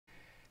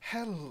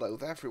Hello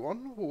there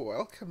everyone,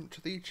 welcome to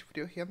the YouTube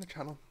video here on the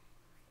channel.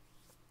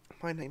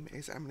 My name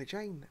is Emily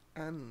Jane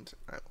and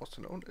I'm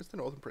also known as the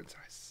Northern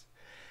Princess.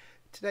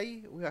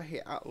 Today we are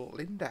here at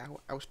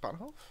Lindau,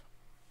 Ausbahnhof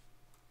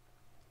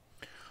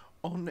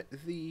on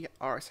the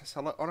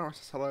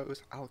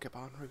RSSLO's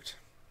Algebahn route.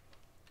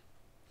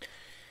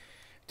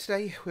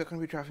 Today we are going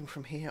to be driving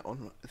from here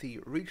on the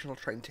regional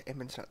train to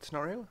Immenstadt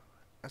scenario.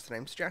 As the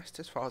name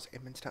suggests, as far as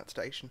Immenstadt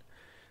station.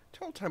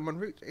 Total time on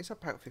route is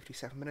about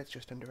 57 minutes,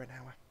 just under an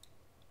hour.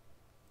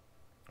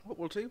 What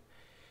we'll do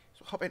is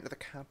we'll hop into the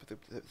cab of the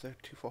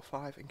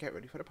 245 and get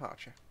ready for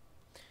departure.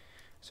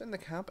 So in the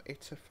cab,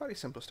 it's a fairly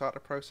simple starter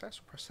process.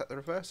 We'll press set the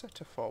reverser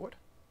to forward.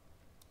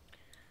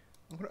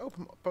 I'm going to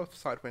open both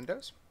side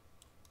windows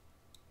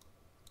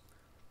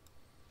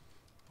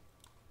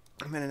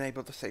and then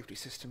enable the safety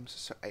systems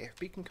so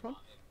AFB can come on,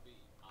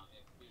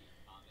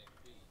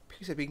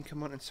 PZB can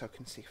come on, and so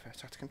can CFA. So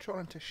I have to control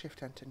enter,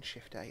 shift enter and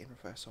shift A in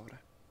reverse order.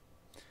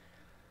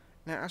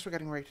 Now as we're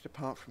getting ready to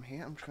depart from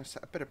here, I'm just going to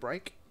set a bit of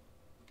brake.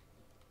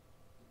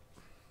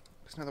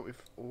 Because now that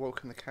we've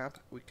woken the cab,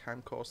 we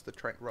can cause the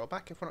train to roll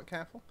back if we're not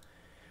careful.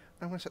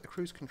 And I'm going to set the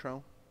cruise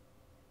control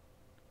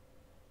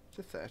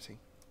to 30.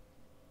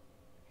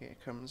 Here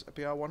comes a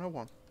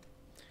BR101.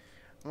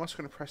 I'm also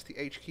going to press the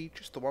H key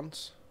just the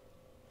once.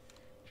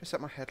 Just set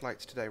my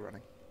headlights to day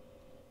running.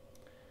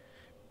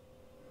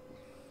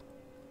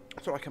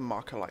 It's sort of like a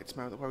marker lights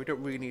mode where we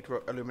don't really need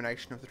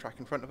illumination of the track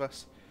in front of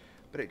us,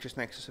 but it just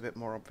makes us a bit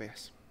more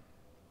obvious.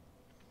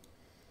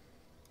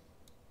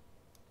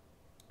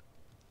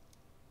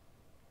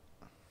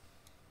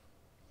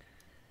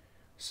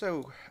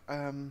 So,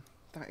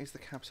 that is the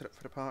cab set up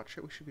for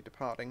departure. We should be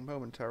departing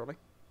momentarily.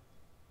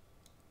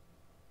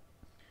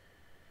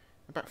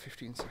 About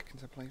 15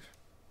 seconds, I believe.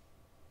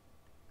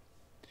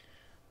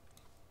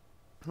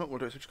 And what we'll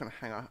do is we're just going to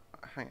hang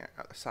out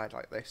at the side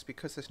like this.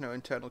 Because there's no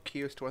internal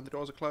queue as to when the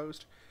doors are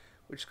closed,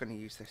 we're just going to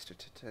use this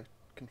to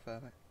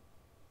confirm it.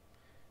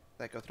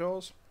 There go the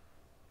doors.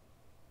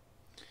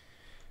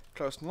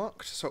 Closed and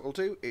locked. So what we'll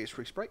do is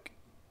release brake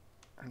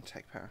and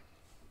take power.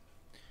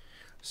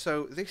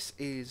 So this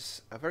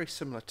is very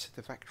similar to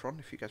the Vectron,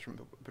 if you guys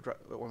remember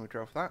when we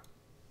drove that.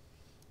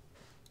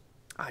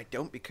 I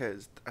don't,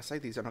 because I say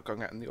these are not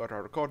going out in the order I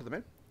recorded them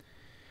in.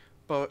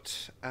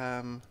 But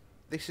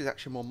this is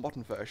actually a more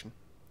modern version,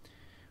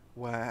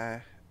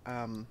 where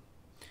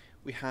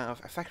we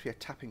have effectively a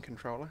tapping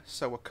controller.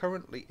 So we're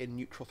currently in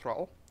neutral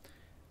throttle.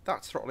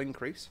 That's throttle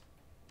increase.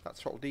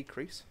 That's throttle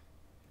decrease.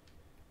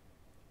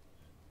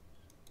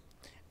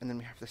 And then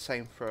we have the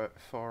same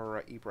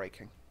for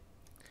e-braking.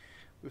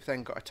 We've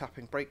then got a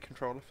tapping brake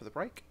controller for the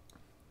brake.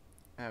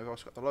 We've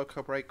also got the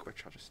loco brake,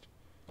 which I'll just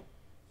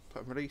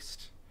put and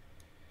released.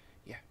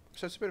 Yeah,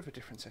 so it's a bit of a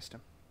different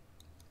system.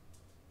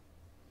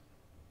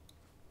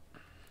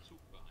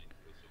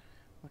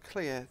 We'll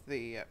clear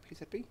the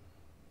PZB.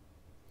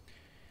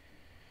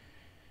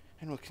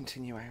 And we'll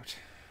continue out.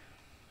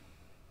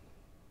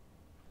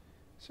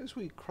 So as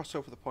we cross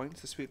over the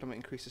points, the speed limit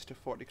increases to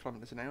 40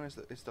 kilometers an hour as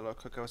the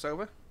loco goes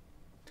over.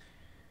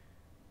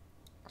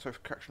 So for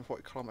correction,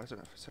 40 kilometers, I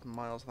don't know, for 7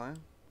 miles there.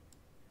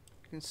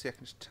 You can see I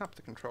can just tap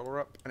the controller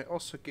up, and it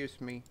also gives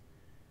me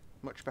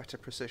much better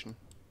precision.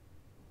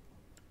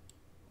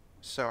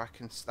 So I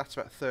can, that's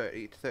about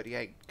 30 to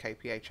 38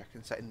 kph I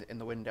can set in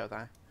the window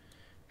there,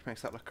 which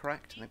makes that look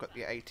correct. And I've got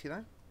the 80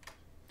 there.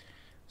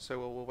 So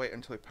we'll wait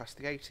until we pass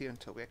the 80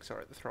 until we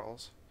accelerate the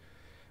throttles.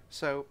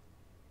 So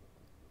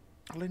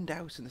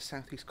Lindau is in the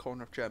southeast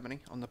corner of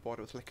Germany, on the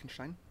border with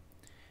Liechtenstein.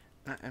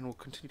 And we'll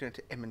continue down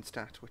to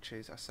Immenstadt, which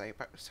is, I say,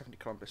 about 70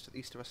 kilometres to the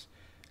east of us,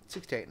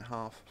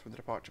 68.5 from the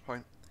departure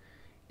point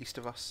east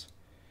of us,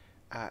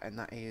 and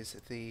that is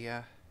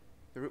the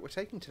route we're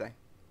taking today.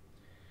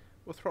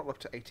 We'll throttle up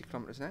to 80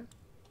 kilometres now.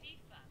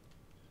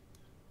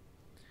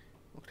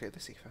 We'll clear the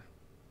CFA.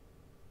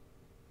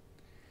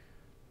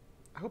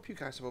 I hope you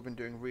guys have all been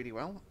doing really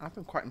well. I've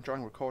been quite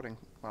enjoying recording.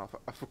 Well,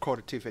 I've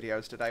recorded 2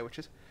 videos today, which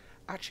is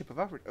actually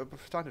above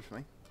standard for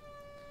me.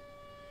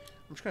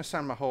 I'm just going to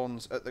sound my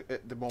horns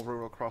at the more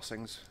rural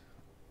crossings,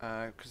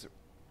 because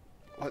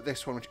like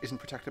this one, which isn't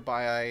protected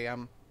by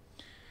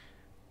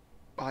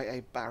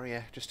a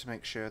barrier, just to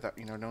make sure that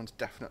no one's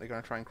definitely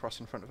going to try and cross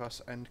in front of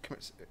us and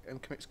commit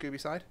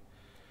Scooby-side.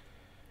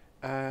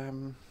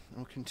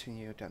 We'll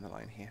continue down the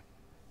line here.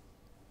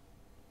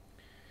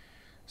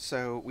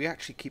 So we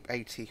actually keep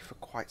 80 for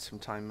quite some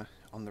time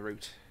on the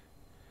route.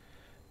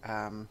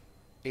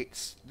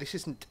 This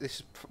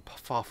is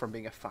far from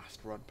being a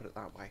fast run, put it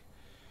that way.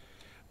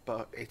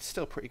 But it's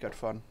still pretty good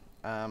fun,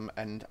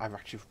 and I've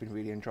actually been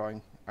really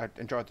enjoyed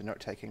the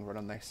note-taking run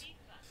on this.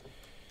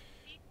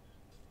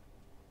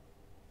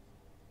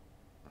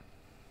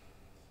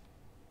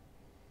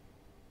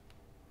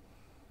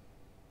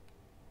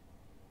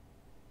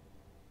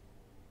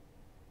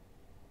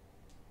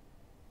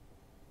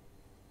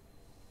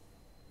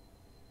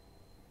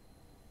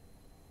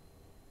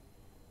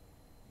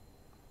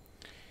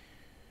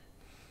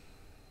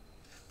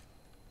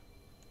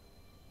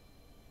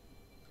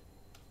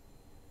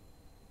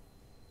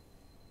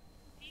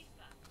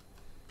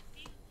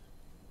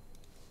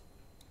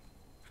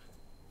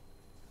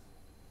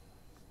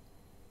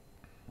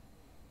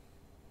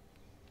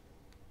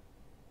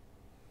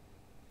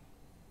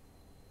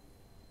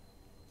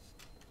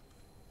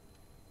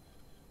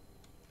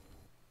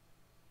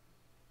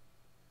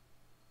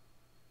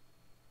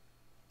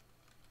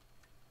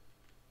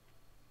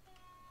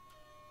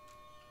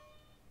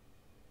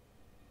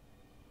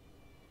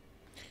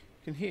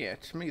 You can hear,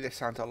 to me this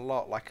sounds a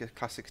lot like a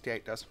Class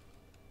 68 does.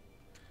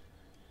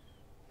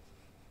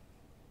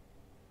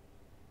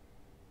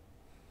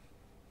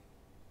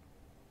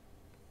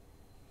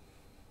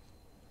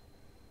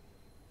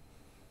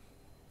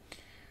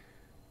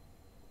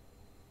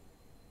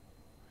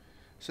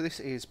 So this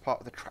is part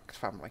of the tracked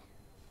family.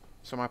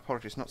 So my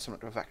apologies, not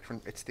somewhat of a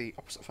Vectran, it's the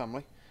opposite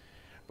family.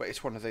 But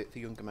it's one of the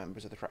younger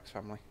members of the tracked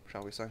family,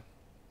 shall we say.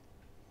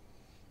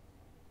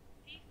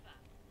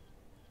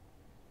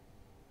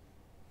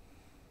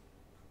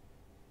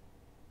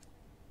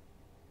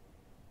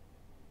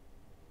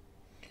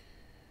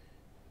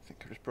 I think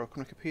I've just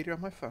broken Wikipedia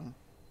on my phone.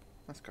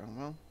 That's going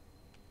well.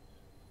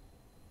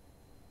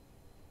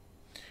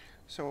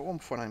 So at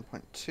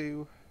 149.2,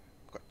 we've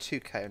got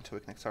 2k until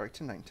we can accelerate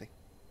to 90.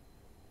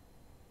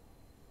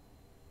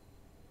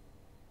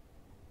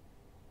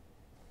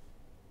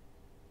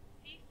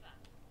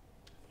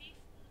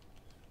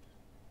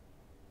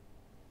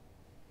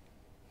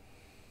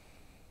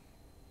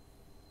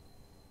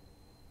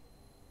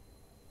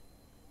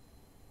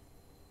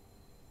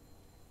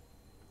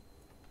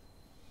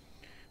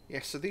 Yeah,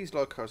 so these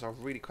locos are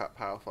really quite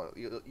powerful.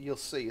 You'll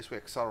see as we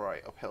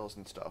accelerate up hills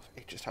and stuff,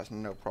 it just has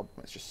no problem,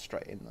 it's just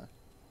straight in there.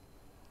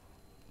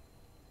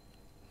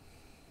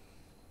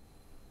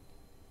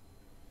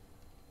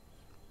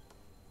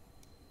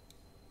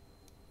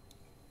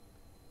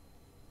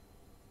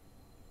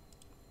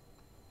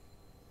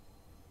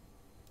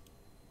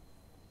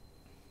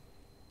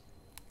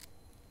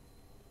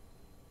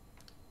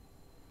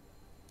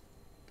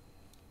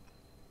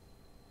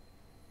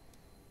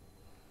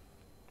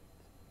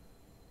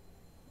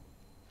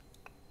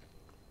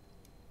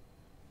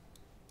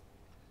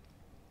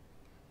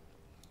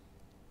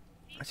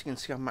 As you can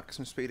see, our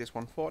maximum speed is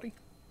 140.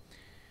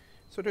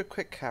 So we'll do a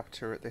quick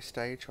capture at this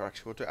stage, or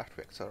actually we'll do it after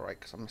we accelerate,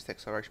 because I missed the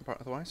acceleration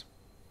part otherwise.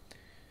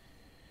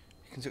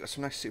 You can see we've got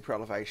some nice super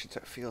elevation,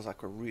 so it feels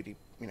like we're really,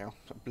 you know,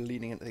 sort of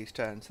leaning into these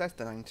turns. There's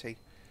the 90.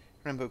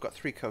 Remember, we've got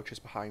 3 coaches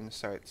behind,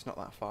 so it's not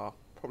that far.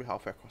 Probably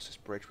halfway across this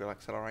bridge we'll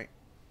accelerate.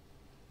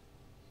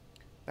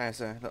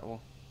 There's a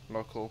little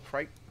local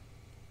freight.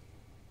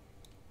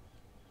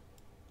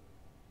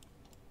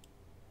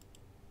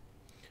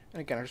 And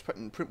again, I'm just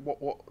putting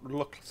what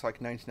looks like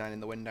 99 in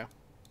the window.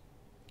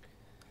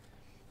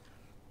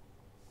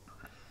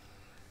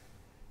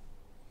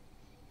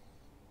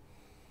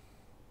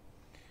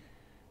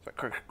 So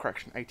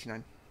correction,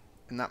 89.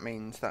 And that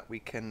means that we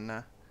can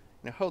you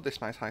know, hold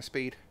this nice high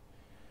speed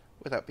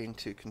without being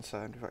too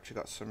concerned. We've actually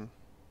got some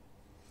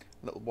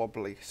little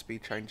wobbly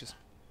speed changes.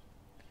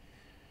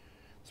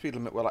 Speed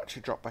limit will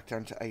actually drop back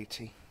down to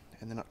 80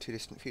 in the not too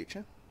distant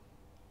future.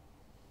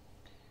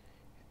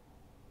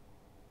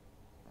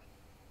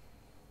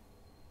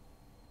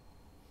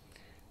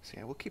 So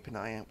yeah, we'll keep an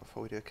eye out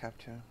before we do a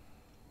capture.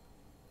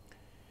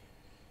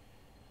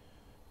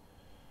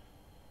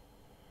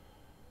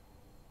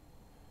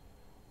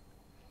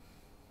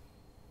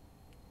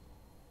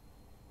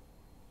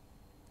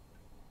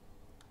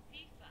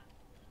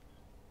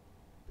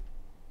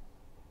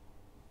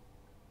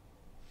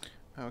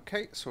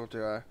 Okay, so we'll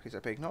do a please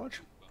obey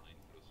acknowledge.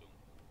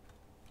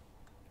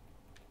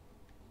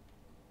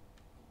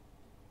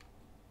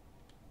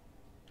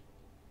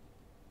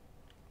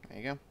 There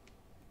you go.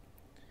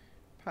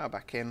 Power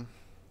back in.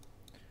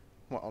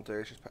 What I'll do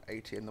is just put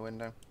 80 in the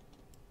window.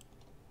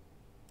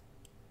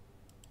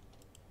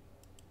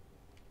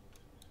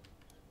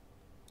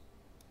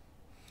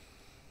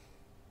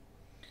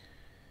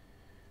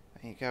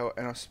 There you go,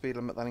 and our speed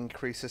limit then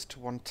increases to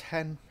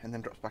 110 and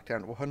then drops back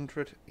down to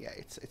 100. Yeah,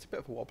 it's a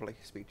bit of a wobbly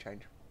speed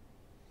change.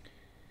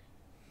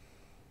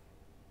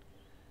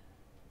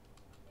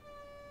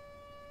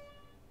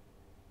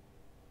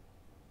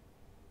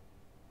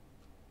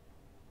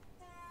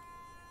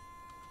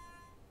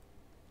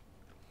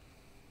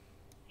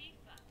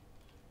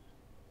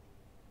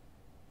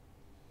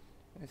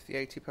 There's the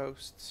 80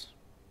 posts.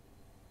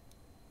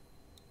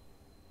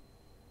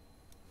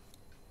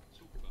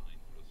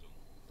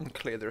 And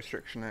clear the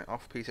restriction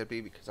off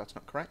PZB because that's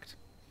not correct.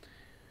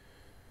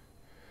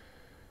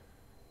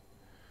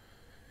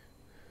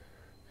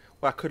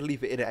 Well, I could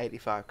leave it in at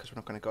 85 because we're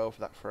not going to go over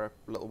that for a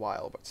little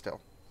while, but still.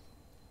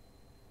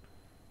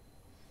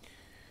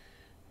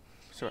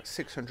 So at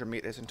 600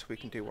 meters until we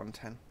can do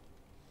 110.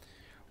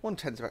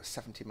 110 is about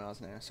 70 miles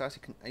an hour. So as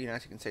you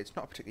can see, it's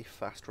not a particularly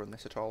fast run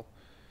this at all,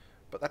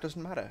 but that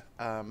doesn't matter.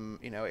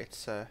 You know,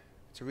 it's a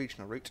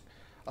regional route.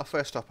 Our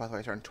first stop, by the way,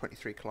 is around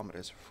 23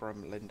 kilometers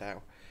from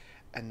Lindau,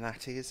 and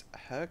that is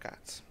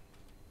Hergatz.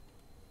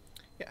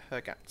 Yeah,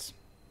 Hergatz.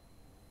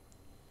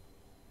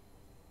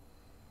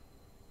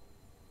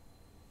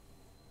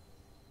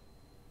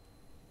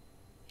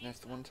 There's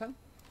the 110.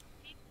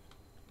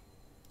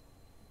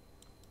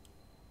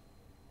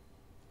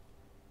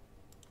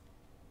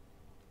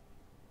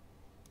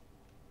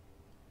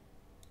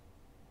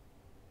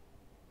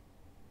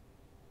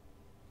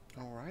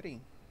 Alrighty.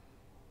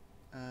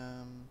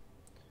 I'm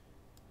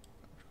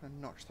going to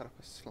notch that up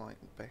a slight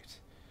bit.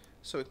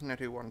 So we can now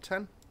do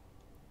 110.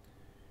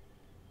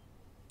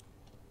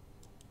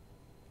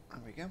 There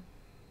we go.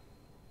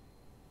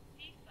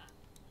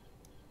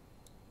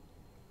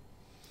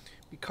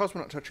 because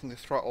we're not touching the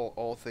throttle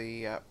or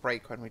the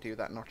brake when we do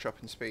that notch up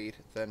in speed,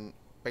 then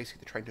basically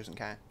the train doesn't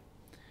care.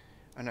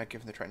 I'm now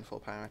giving the train full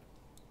power.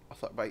 I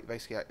thought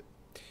basically,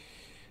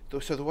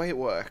 so the way it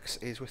works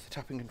is with the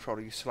tapping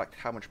controller, you select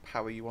how much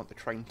power you want the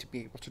train to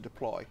be able to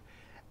deploy,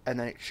 and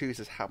then it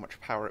chooses how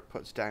much power it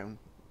puts down,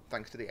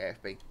 thanks to the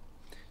AFB.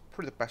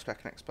 Probably the best way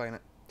I can explain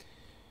it.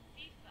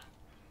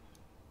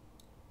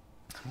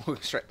 We'll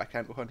go straight back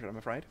down to 100, I'm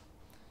afraid.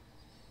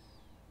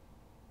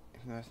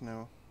 Even though there's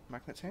no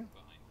magnets here.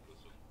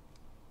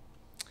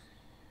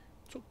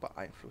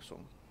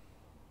 Zugbeeinflussung.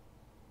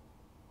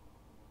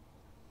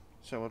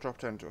 So we'll drop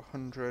down to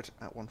 100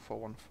 at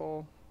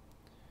 1414.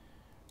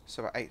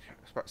 So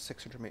it's about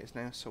 600 meters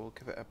now, so we'll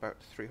give it about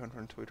 300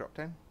 until we drop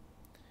down.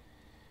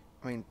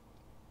 I mean,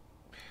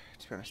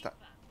 to be honest,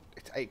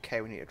 it's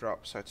 8k we need to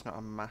drop, so it's not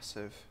a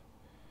massive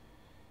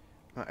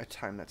amount of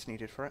time that's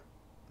needed for it.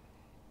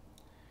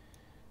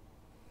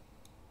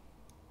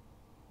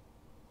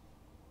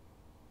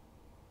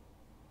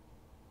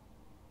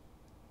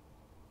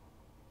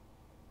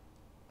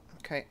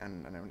 Okay,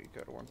 and now we need to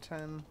go to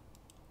 110.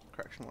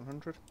 Correction,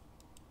 100.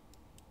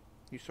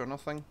 You saw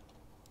nothing.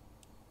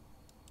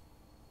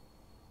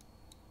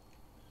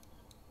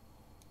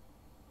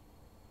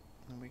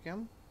 There we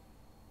go.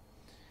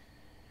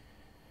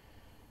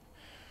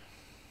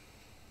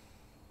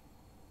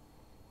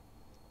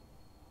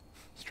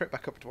 Straight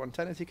back up to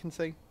 110, as you can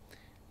see.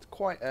 It's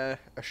quite a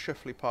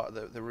shuffly part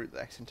of the route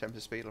there in terms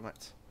of speed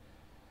limits.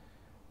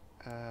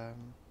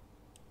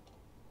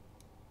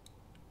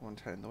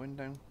 110 in the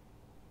window.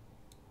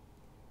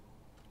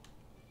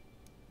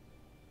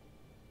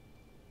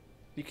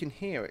 You can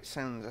hear it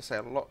sounds, I say,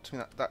 a lot to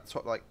me, that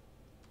sort of like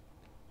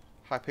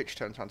high pitch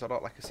tone sounds a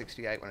lot like a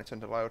 68 when it's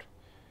under load.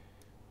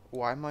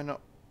 Why am I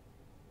not?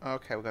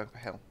 Okay, we're going for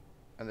hill,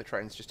 and the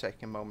train's just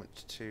taking a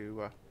moment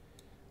to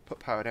put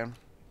power down.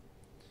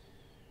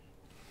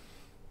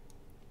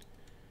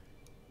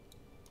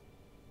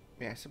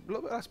 Yeah, it's a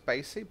little bit less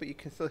bassy, but you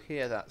can still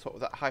hear that sort of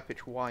that high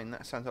pitch whine.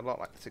 That sounds a lot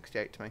like the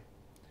 68 to me.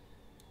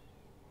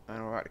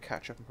 And we're about to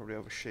catch up and probably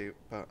overshoot,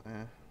 but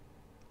yeah.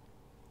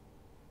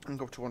 And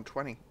go up to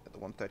 120 at the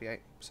 138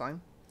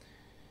 sign.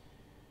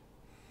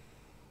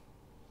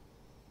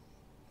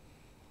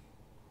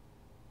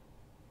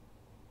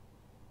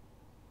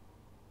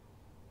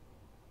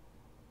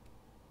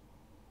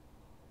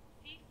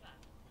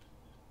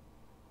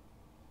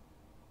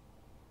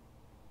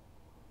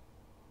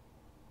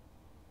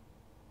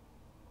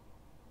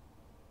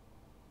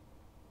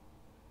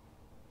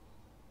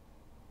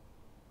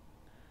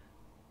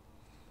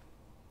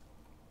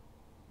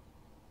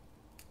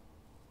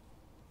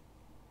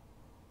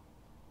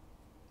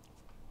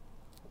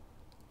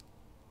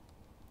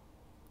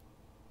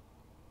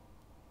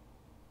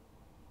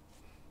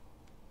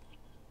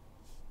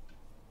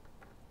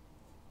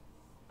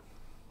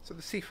 So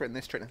the cipher in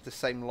this train has the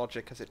same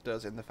logic as it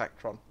does in the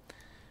Vectron,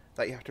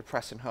 that you have to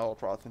press and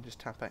hold rather than just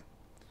tap it,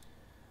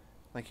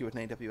 like you would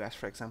in AWS,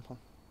 for example.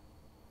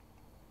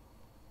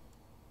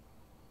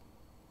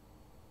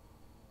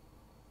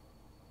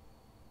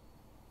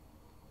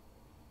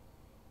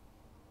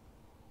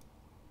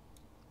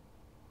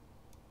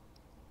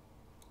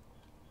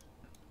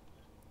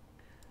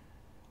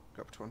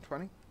 Go up to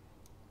 120.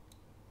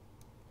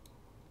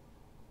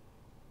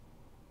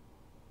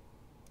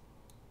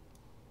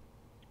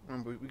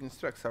 And we can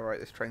still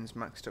accelerate. This train's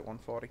maxed at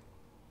 140.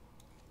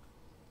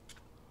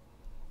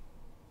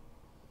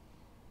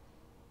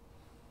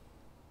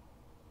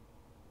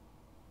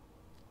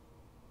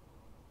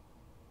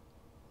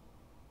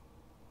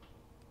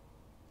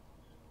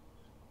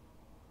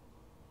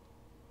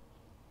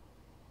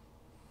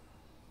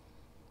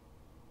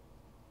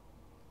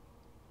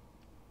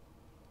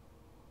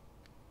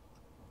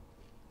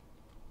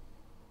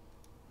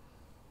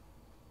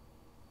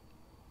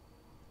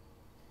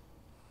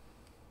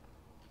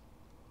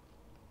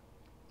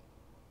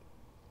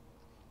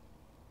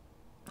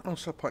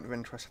 Also, a point of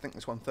interest, I think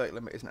this 130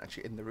 limit isn't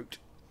actually in the route,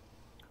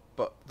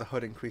 but the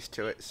HUD increased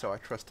to it, so I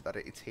trusted that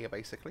it's here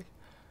basically.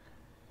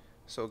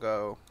 So we'll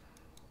go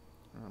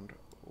and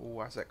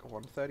WASEC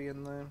 130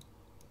 in there.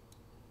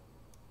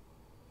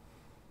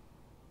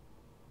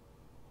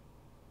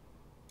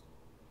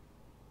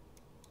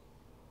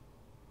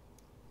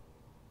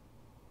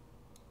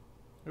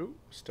 Ooh,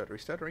 stuttery,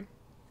 stuttery.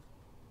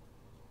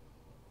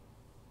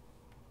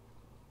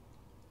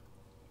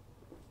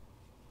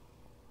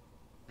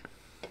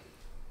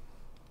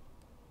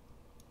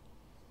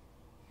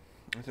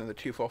 There's another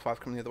 245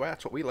 coming the other way.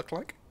 That's what we look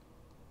like.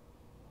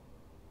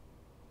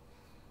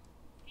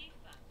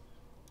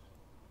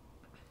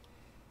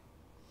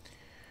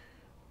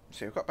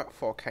 So we've got about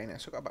 4k now,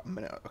 so we've got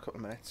about a couple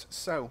of minutes.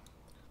 So,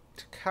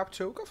 to cab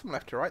 2, we'll go from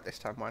left to right this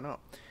time, why not?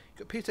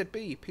 You've got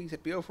PZB,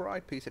 PZB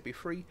override, PZB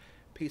free,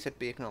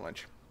 PZB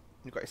acknowledge.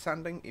 You've got your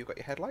sanding, you've got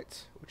your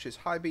headlights, which is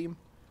high beam,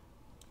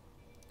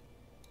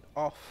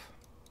 off,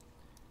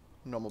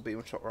 normal beam,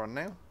 which is what we're on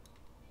now,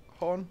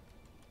 horn,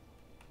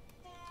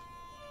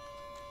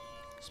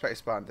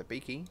 spacebar and the B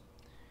key,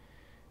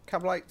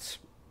 cab lights,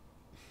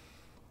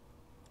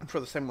 And for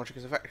the same logic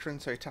as a veteran,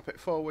 so you tap it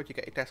forward, you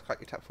get your desk light,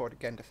 you tap forward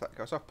again, desk light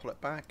goes off, pull it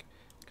back,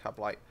 cab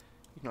light.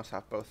 You can also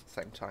have both at the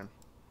same time.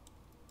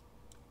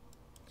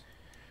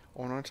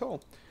 Or not at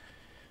all.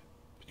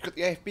 You've got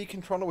the AFB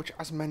controller, which,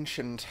 as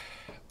mentioned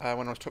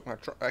when I was talking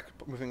about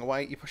moving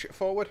away, you push it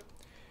forward.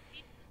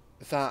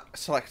 That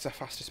selects a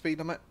faster speed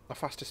limit, a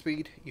faster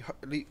speed. You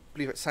leave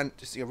it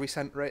you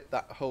recenter it.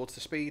 That holds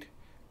the speed.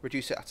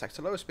 Reduce it, that takes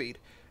a lower speed.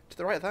 To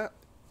the right of that,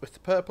 with the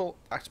purple,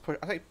 I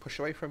think push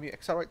away from you,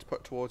 accelerate to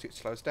put towards you, it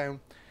slows down.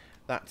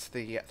 That's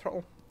the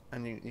throttle,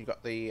 and you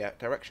got the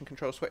direction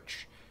control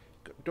switch,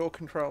 got door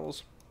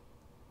controls.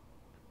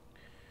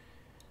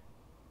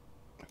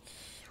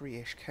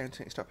 3-ish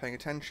counting, stop paying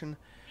attention.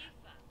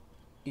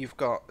 You've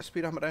got a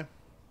speedometer,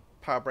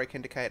 power brake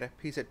indicator,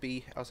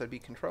 PZB,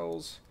 LZB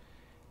controls,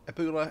 a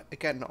booler,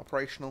 again not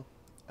operational,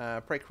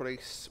 brake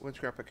release,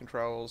 windscreen wiper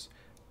controls,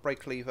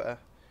 brake lever,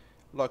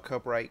 loco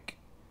brake,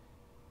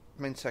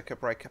 main circuit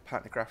breaker,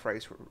 pantograph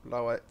raise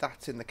lower.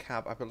 That's in the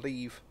cab, I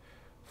believe,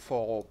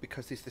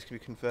 because this can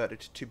be converted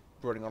to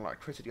running on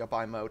electricity or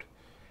bi mode,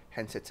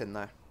 hence it's in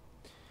there.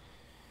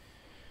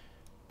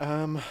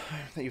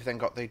 You've then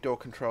got the door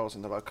controls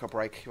and the loco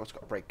brake. You've also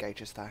got brake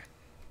gauges there.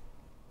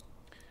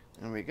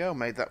 There we go,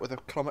 made that with a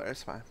kilometre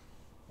spare.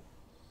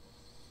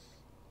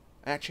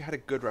 I actually had a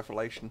good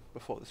revelation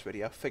before this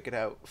video. I figured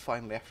out,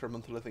 finally, after a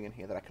month of living in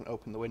here, that I can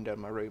open the window in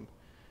my room.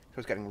 I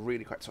was getting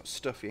really quite sort of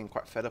stuffy and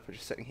quite fed up of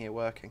just sitting here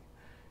working.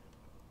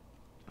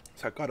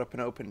 So I got up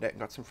and opened it and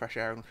got some fresh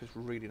air, which was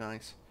really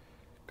nice.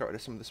 Got rid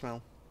of some of the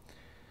smell.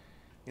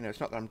 You know, it's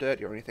not that I'm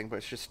dirty or anything, but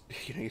it's just,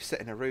 you know, you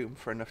sit in a room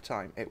for enough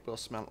time, it will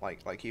smell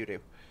like you do.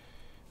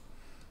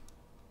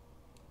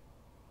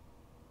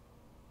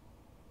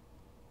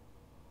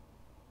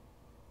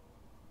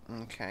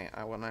 Okay,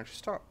 I will now just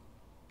stop.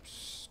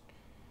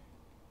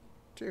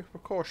 Do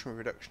precautionary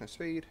reduction of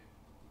speed.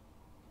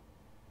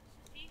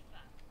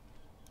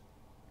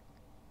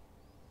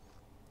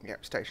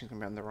 Yep, station's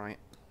going to be on the right.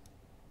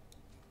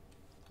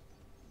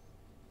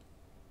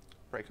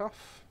 Brake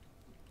off.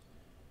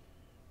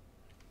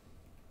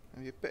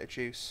 Maybe a bit of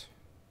juice.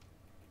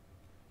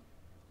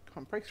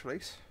 Come on, brakes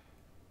release.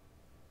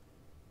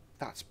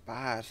 That's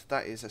bad.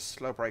 That is a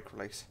slow brake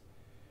release.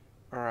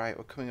 Alright,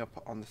 we're coming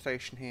up on the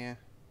station here.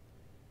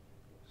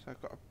 So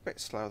I've got a bit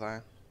slow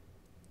there.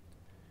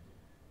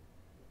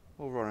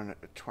 We'll run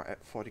at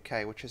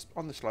 40k, which is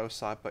on the slow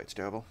side, but it's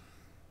doable.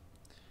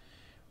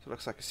 So it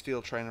looks like a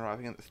steel train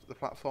arriving at the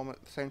platform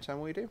at the same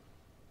time we do.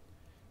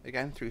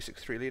 Again,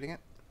 363 leading it.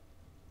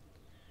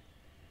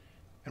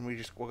 And we're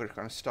going to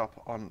kind of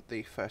stop on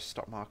the first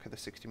stop marker, the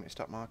 60-minute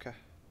stop marker.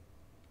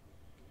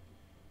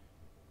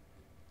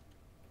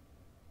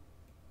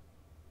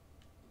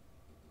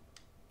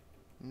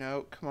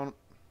 No, come on.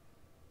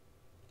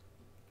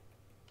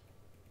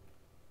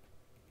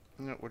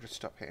 No, we'll just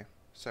stop here.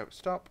 So,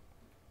 stop,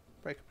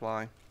 brake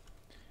apply,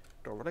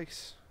 door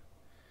release.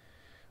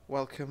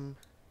 Welcome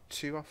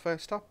to our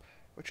first stop,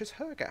 which is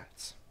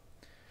Hergatz.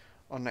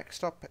 Our next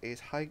stop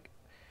is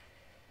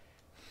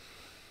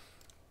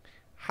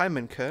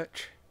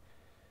Heimenkirch,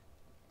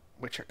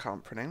 which I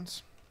can't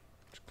pronounce.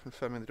 Just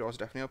confirming the doors are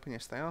definitely open.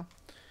 Yes, they are.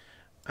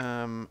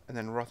 And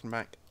then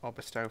Rothenbach,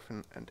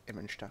 Oberstaufen, and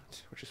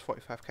Immenstadt, which is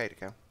 45k to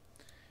go.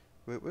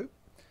 Whoop whoop.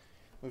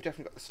 We've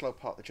definitely got the slow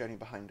part of the journey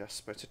behind us,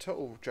 but a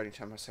total journey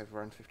time I'd say of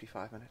around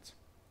 55 minutes.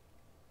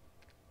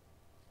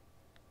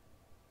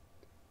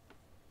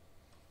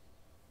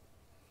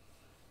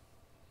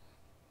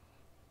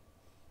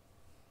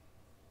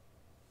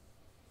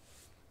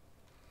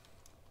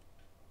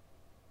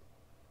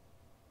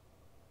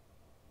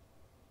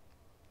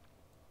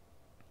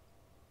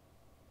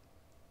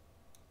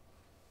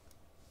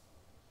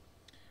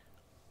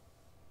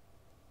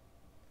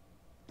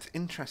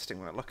 Interesting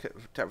when I look at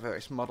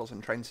various models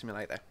in Train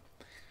Simulator,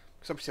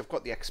 because obviously I've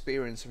got the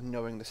experience of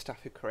knowing the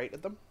staff who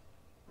created them.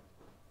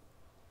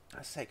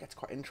 I say it gets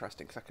quite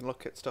interesting because I can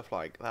look at stuff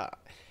like that,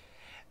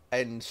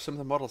 and some of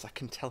the models I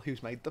can tell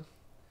who's made them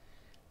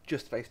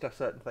just based off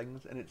certain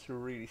things, and it's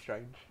really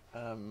strange.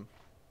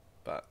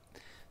 But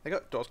they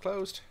got doors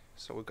closed,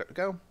 so we've got to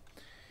go.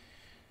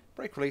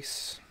 Brake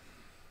release,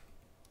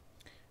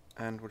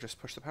 and we'll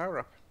just push the power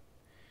up.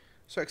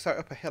 So excited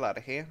up a hill out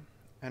of here,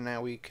 and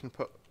now we can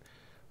put.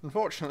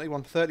 Unfortunately,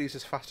 130 is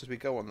as fast as we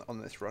go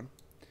on this run,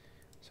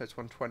 so it's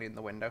 120 in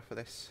the window for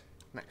this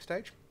next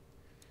stage.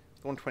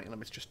 The 120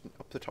 limit's just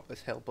up the top of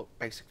this hill, but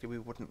basically we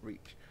wouldn't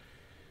reach,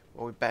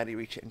 or we barely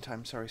reach it in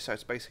time, sorry, so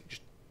it's basically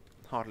just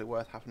hardly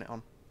worth having it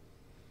on.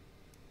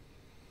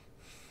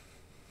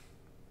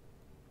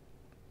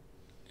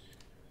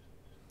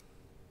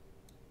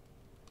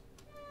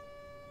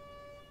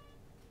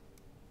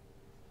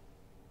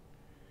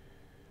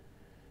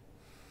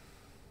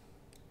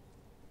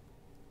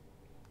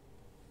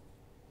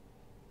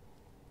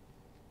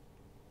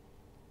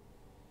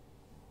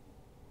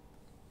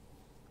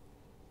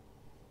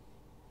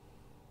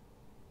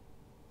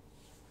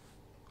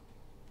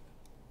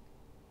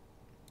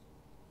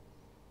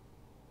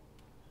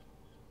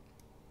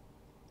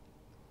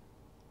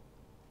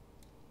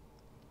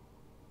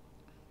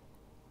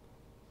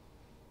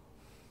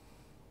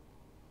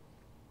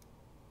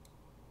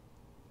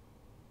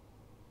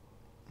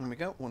 There we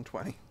go,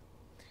 120.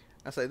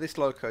 I say this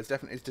loco is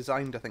definitely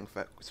designed, I think,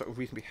 for sort of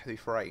reasonably heavy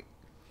freight.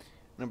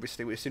 And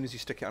obviously, as soon as you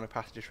stick it on a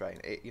passenger train,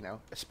 it, you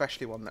know,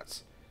 especially one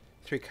that's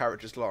 3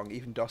 carriages long,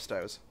 even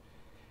Dostos,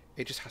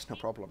 it just has no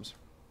problems.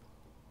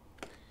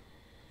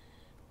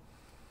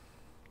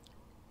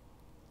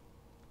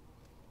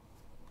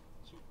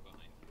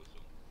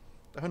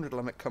 The 100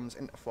 limit comes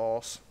into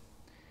force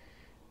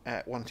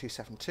at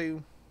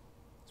 1272.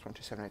 It's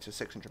 1278 to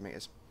 600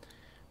 metres.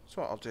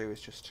 So what I'll do is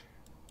just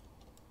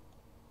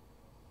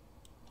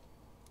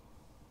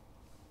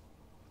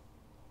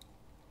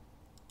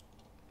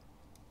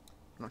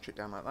notch it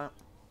down like that.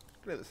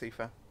 Clear the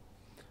thiefer.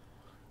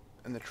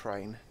 And the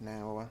train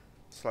now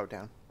slow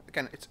down.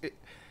 Again, it's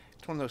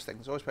one of those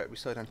things. Always better we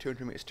slow down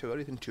 200 metres too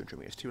early than 200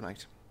 metres too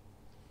late.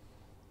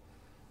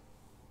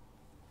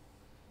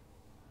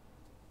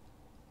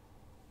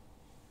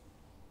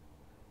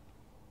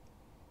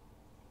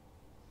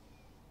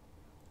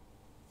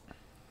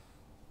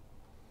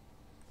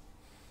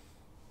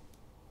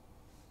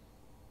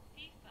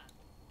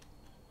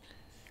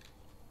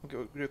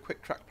 We'll do a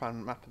quick track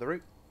plan map of the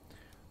route.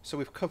 So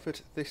we've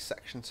covered this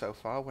section so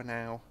far. We're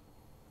now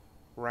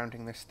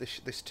rounding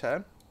this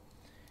turn,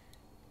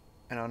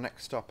 and our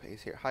next stop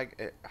is here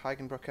at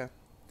Heigenbrücke, and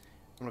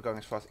we're going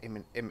as far as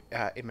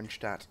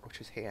Immenstadt, which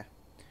is here,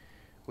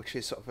 which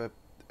is sort of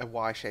a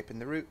Y shape in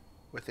the route,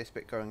 with this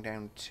bit going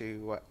down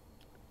to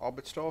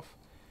Oberstdorf,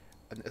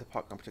 and the other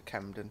part going to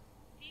Kempten.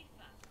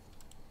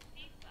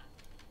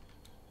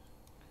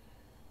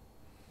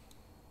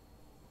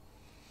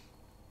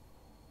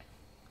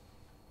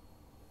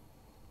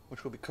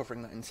 Which we'll be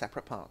covering that in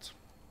separate parts.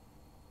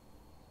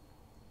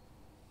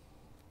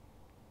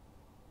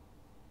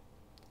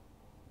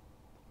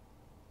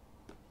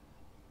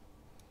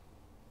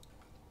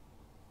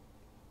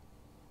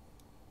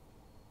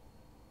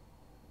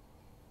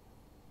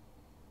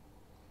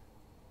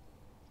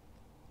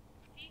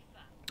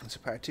 It's a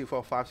pair of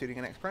 245 suiting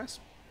an express.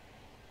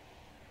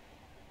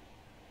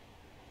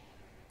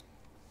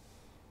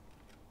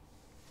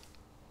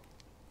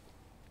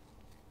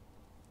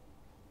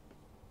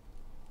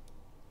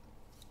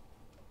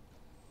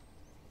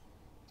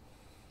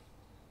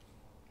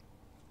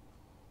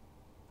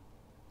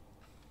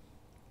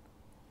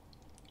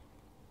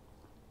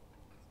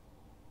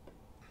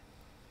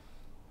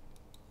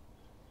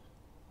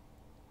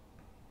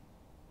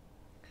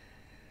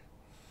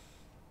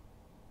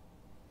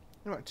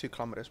 In about 2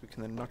 kilometres, we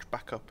can then notch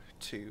back up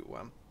to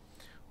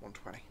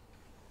 120.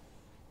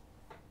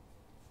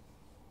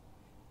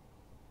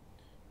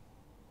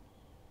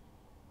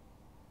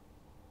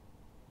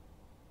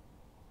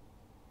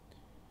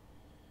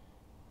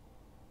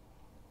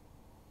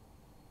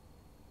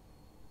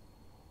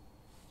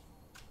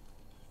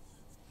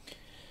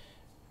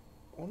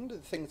 One of the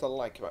things I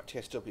like about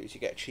TSW is you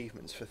get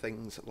achievements for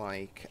things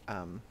like,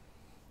 you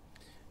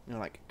know,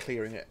 like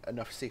clearing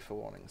enough CIFA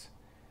warnings.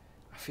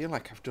 I feel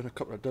like I've done a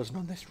couple of dozen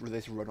on this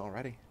run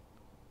already.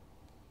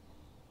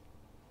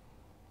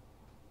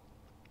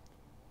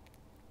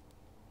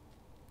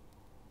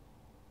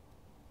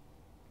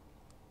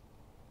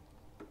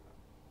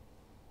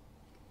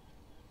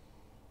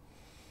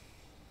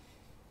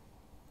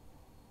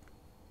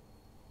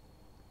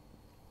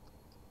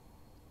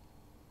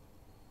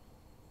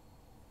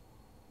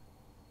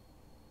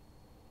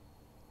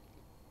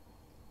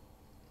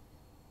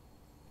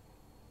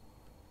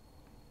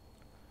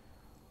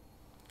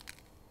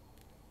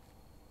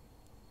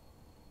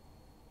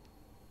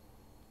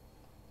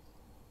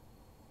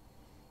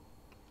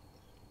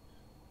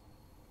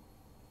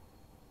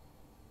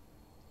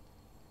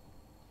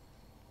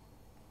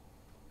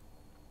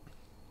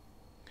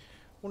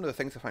 One of the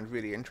things I find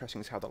really interesting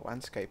is how the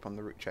landscape on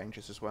the route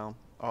changes as well,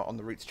 or on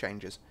the routes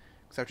changes.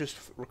 Because I've just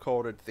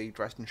recorded the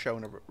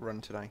Dresden-Schoner run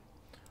today,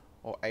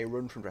 or a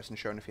run from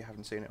Dresden-Schoner if you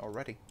haven't seen it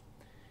already.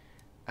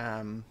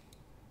 And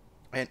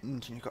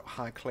you've got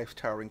high cliffs,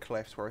 towering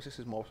cliffs, whereas this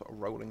is more sort of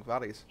rolling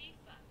valleys.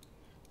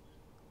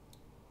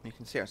 You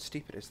can see how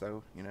steep it is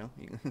though, you know,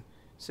 you can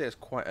see there's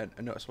quite a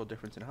noticeable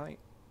difference in height.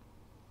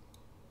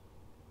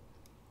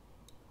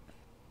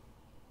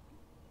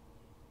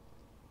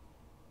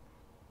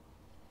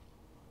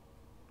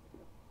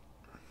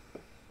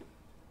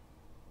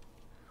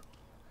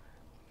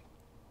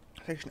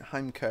 Station at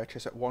Heimkirch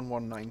is at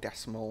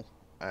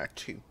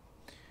 119.2.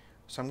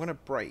 So I'm going to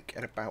brake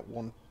at about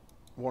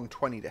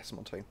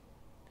 120.2.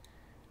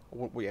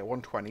 Well, yeah,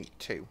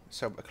 122.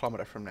 So a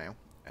kilometre from now,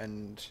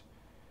 and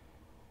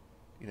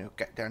you know,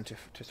 get down to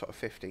sort of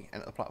 50,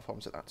 and at the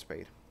platforms at that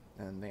speed,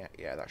 and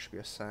yeah, that should be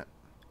a set.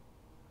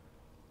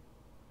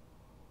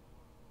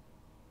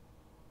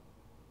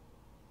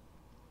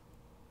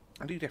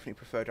 I do definitely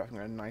prefer driving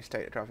on a nice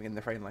day to driving in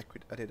the rain like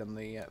I did on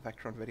the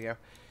Vectron video.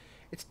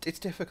 It's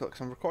difficult because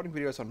I'm recording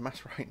videos on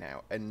mass right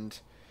now, and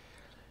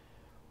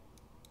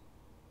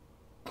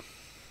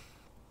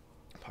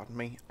pardon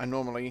me, I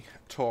normally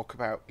talk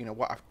about, you know,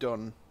 what I've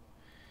done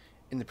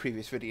in the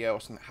previous video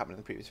or something that happened in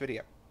the previous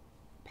video.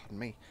 Pardon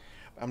me,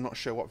 but I'm not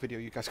sure what video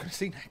you guys are going to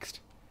see next.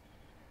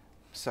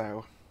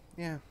 So,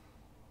 yeah.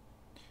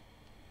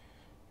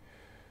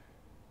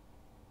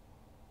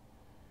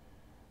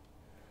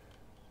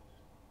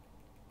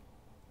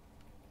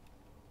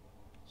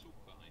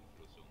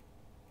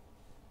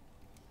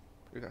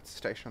 We've got the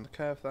station on the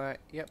curve there.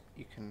 Yep,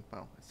 you can,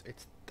 well,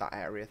 it's that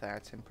area there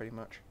it's in pretty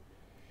much.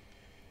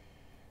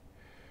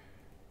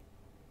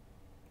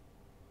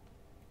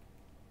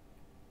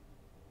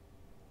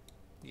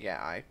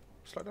 Yeah, I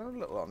slowed down a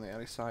little on the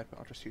early side, but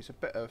I'll just use a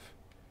bit of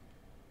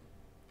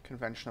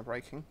conventional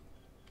braking.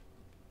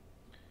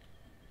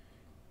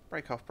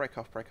 Brake off, brake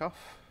off, brake off.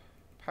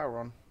 Power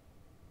on.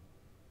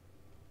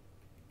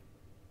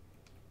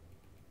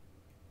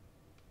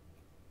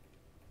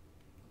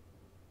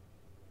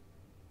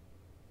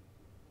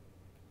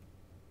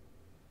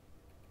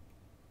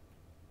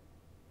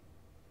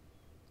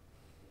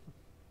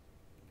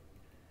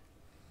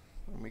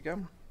 There we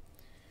go.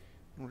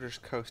 We'll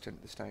just coast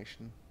into the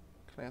station.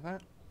 Clear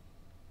that.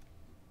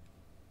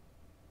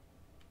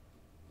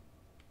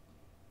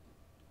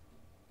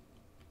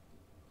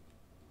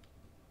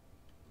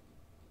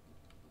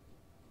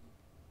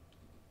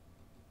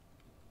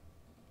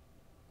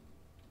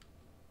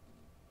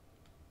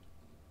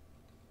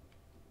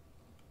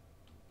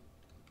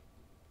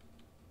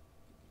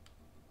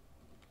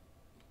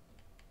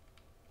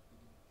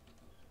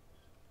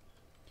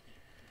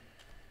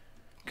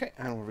 Okay,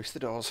 and we'll reach the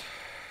doors.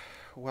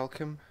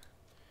 Welcome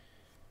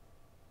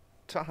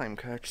to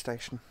Heimkirch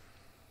station.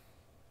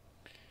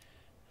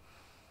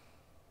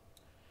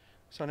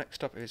 So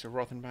next up is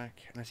Rothenbach,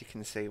 and as you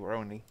can see we're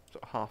only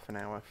sort of half an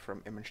hour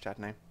from Immenstadt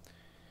now.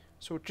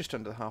 So we're just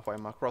under the halfway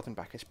mark.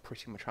 Rothenbach is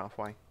pretty much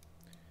halfway,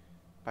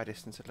 by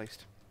distance at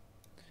least.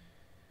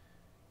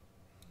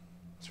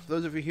 So for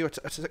those of you who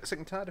are sick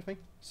and tired of me,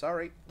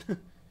 sorry.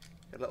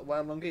 A little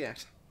while longer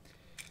yet.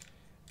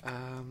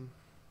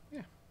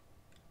 Yeah.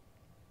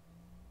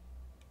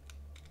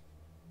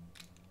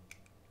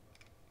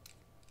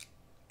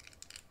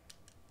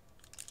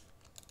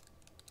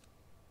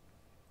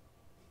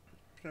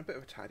 A bit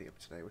of a tidy up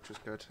today, which was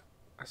good.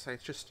 I say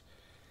it's just,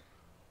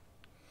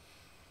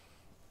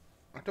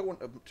 I don't want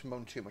to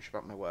moan too much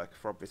about my work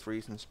for obvious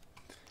reasons,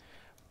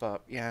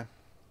 but yeah,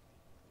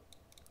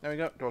 there we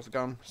go, doors are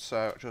gone,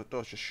 so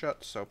doors just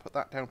shut, so put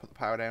that down, put the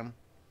power down,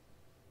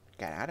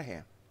 get out of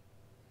here.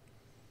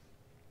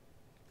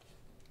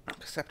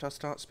 Except our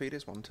start speed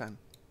is 110,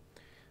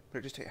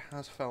 but it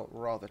has felt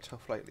rather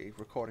tough lately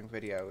recording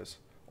videos,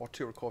 or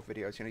to record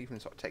videos, you know, even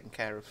sort of taking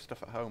care of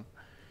stuff at home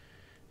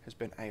has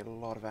been a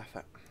lot of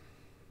effort.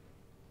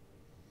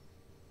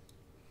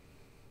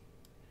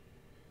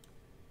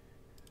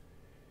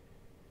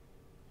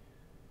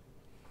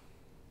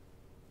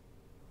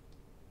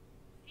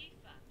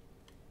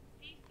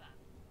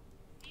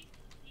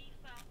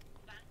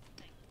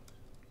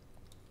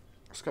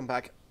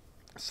 Scumbag.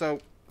 So,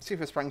 see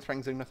if it springs,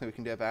 there's nothing we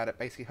can do about it.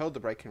 Basically, hold the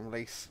brake and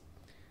release.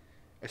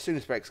 As soon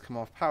as brakes come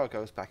off, power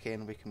goes back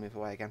in, we can move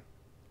away again.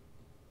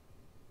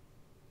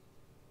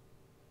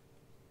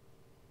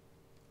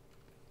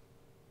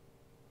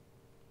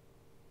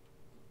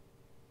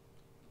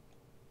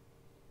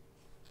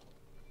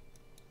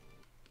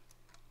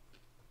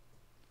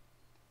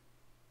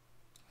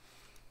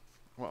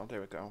 Well,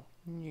 there we go.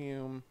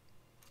 You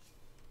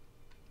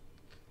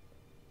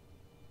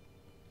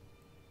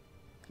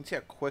can see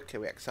how quickly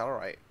we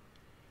accelerate.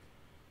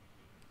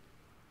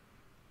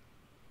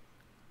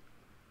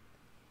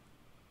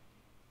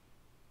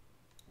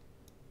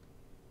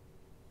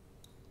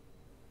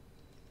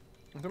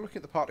 If we're looking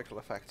at the particle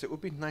effects, it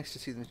would be nice to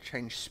see them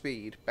change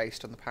speed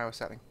based on the power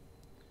setting.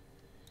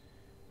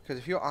 Because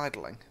if you're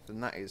idling,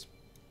 then that is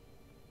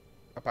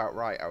about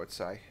right, I would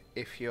say.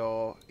 If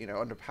you're, you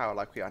know, under power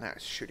like we are now,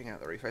 it's shooting out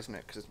the roof, isn't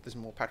it? Because there's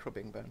more petrol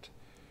being burnt.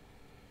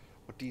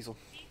 Or diesel.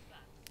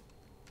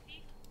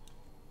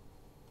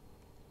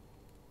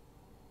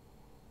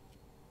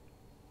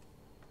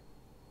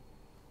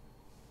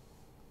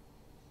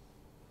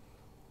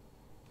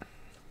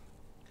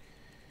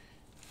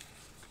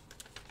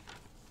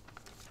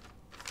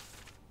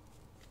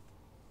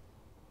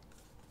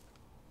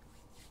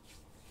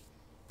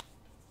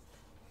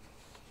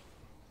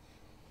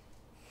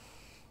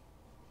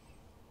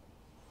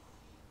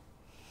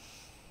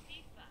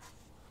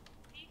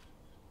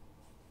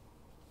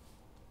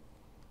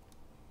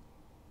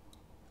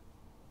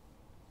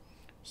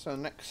 So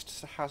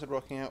next hazard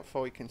working out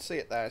for, you can see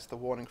it there, is the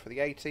warning for the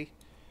 80.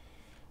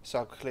 So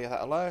I'll clear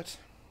that alert.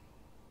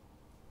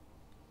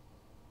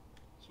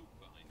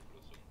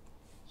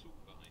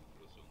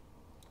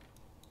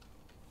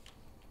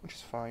 Which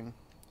is fine.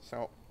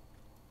 So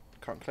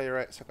can't clear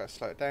it, so I've got to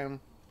slow it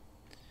down.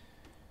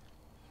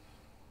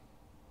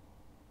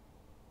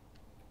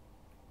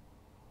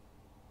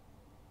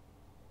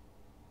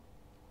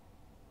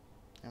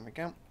 There we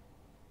go.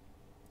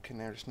 Can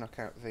now just knock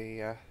out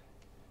the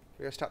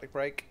rheostatic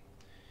brake.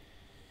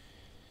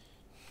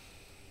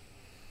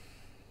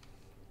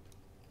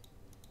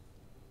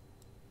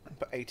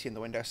 Put 80 in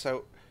the window.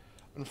 So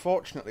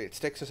unfortunately it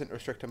sticks us into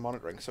restrictor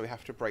monitoring, so we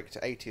have to brake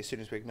to 80 as soon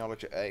as we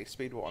acknowledge a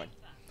speed warning.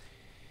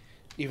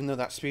 Even though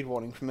that speed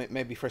warning from it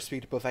may be for a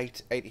speed above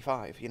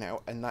 85, you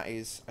know, and that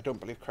is, I don't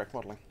believe, correct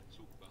modelling.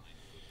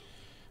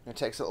 And it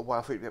takes a little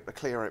while for you to be able to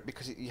clear it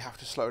because you have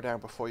to slow down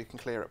before you can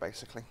clear it,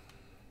 basically.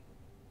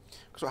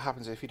 Because what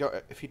happens if you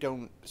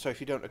don't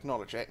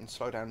acknowledge it and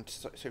slow down,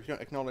 so if you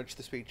don't acknowledge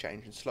the speed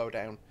change and slow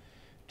down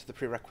to the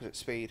prerequisite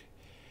speed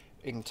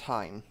in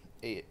time,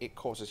 it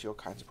causes you all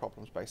kinds of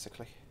problems,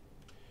 basically.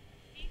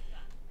 You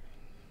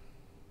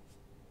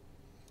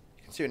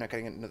can see we're now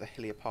getting into the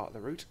hillier part of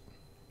the route.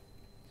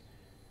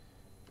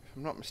 If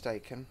I'm not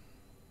mistaken,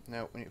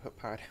 no, we need to put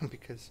power down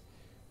because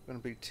we're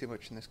going to bleed too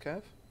much in this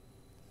curve.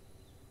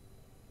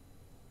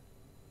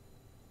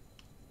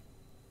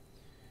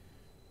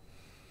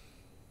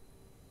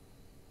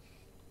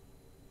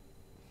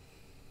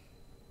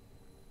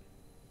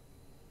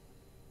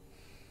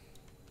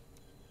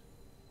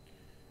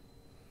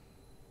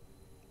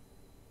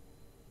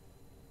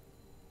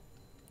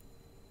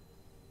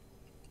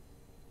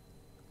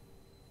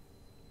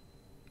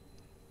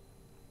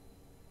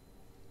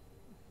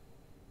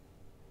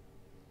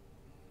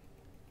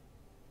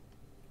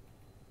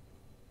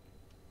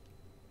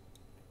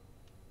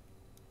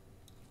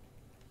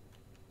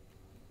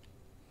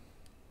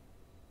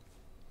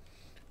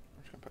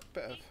 Put a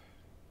bit of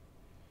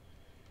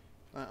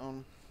that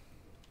on.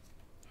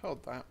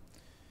 Hold that.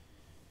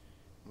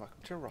 Welcome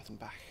to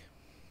Rothenbach.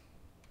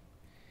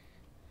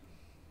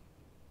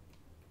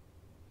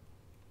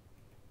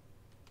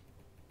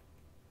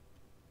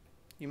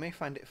 You may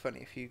find it funny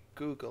if you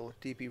Google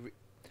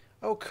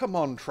Oh, come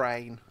on,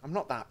 train! I'm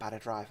not that bad a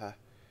driver.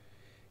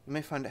 You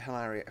may find it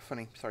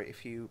funny,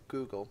 if you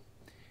Google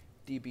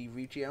DB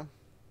Regio.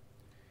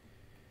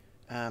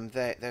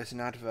 There's an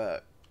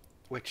advert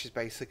which is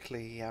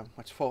basically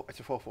it's a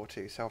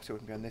 442, so obviously we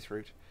wouldn't be on this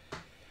route.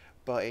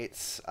 But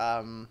it's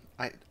I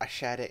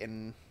shared it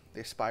in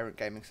the Aspirant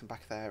Gaming Sim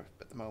back there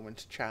at the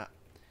moment chat,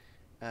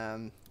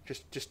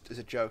 just as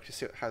a joke to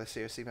see how the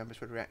COC members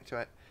would react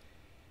to it.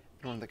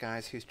 And one of the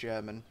guys who's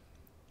German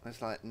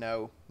was like,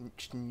 "No,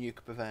 just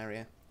nuke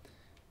Bavaria."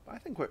 But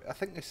I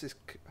think this is.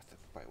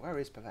 Wait, where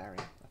is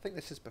Bavaria? I think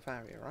this is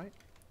Bavaria, right?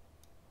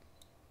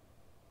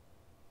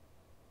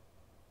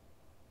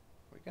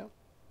 Here we go.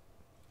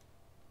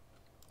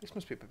 This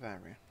must be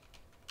Bavaria.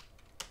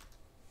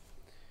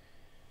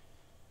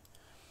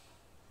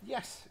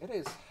 Yes, it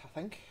is, I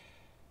think.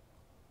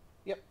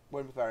 Yep,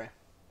 we're in Bavaria.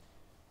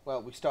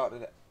 Well, we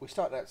started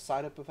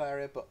outside of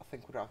Bavaria, but I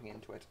think we're driving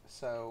into it.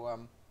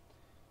 So,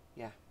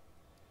 yeah.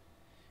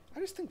 I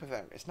just think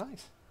Bavaria is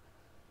nice.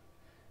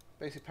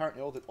 Basically,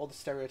 apparently all the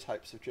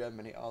stereotypes of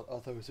Germany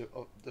are those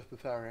of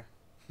Bavaria.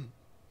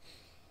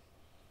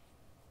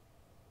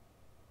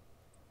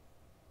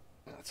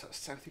 That's our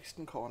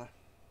southeastern corner.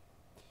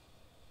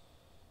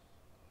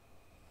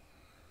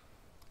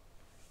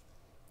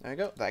 There we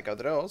go. There go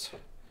the doors.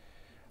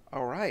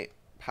 Alright,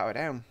 power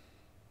down.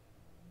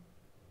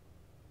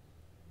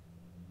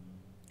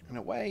 And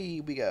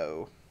away we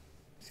go.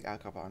 See,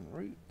 Autobahn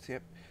route.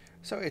 Yep.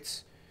 So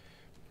it's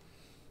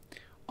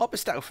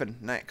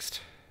Oberstaufen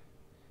next.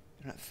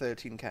 At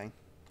 13k.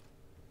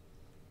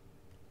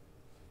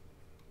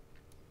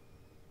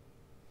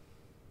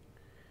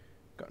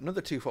 Got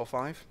another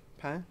 245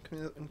 pair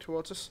coming in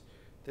towards us.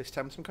 This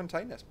time some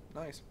containers.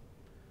 Nice.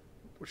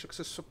 Which looks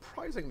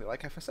surprisingly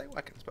like FSA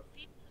wagons, but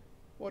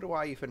what do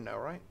I even know,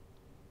 right?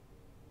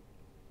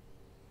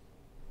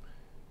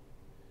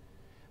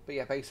 But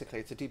yeah, basically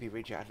it's a DB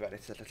Regio advert.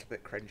 It's a little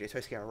bit cringy. It's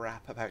basically a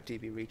rap about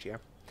DB Regio.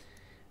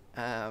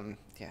 Yeah,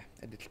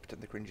 a little bit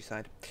on the cringy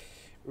side.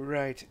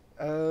 Right,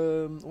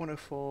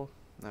 104.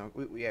 No,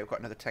 we've got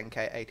another 10k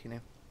at 80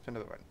 now. So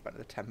about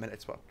another 10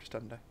 minutes, well, just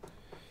under.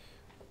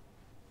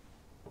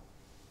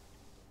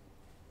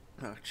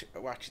 No, actually,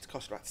 it's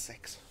close to about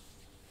 6.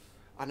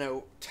 I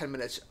know 10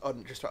 minutes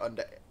just about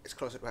under. It's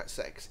closer to about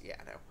 6. Yeah,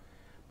 I know.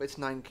 But it's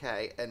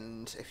 9k,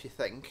 and if you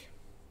think,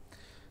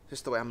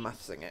 just the way I'm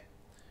mathsing it,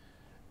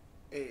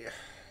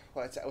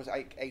 well, it was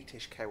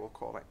 8-ish k, we'll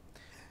call it.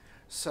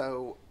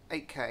 So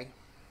 8k.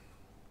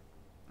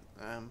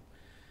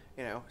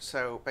 You know,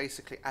 so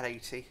basically at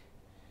 80,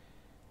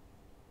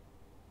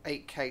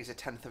 8k is a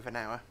tenth of an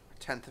hour. A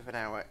tenth of an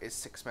hour is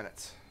 6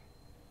 minutes.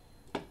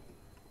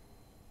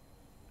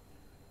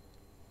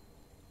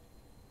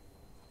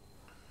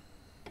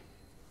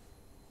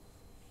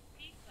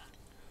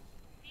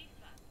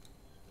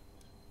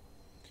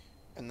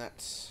 And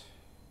that's...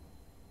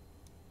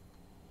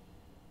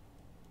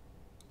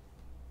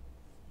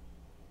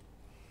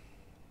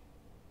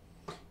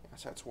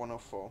 so that's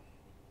 104.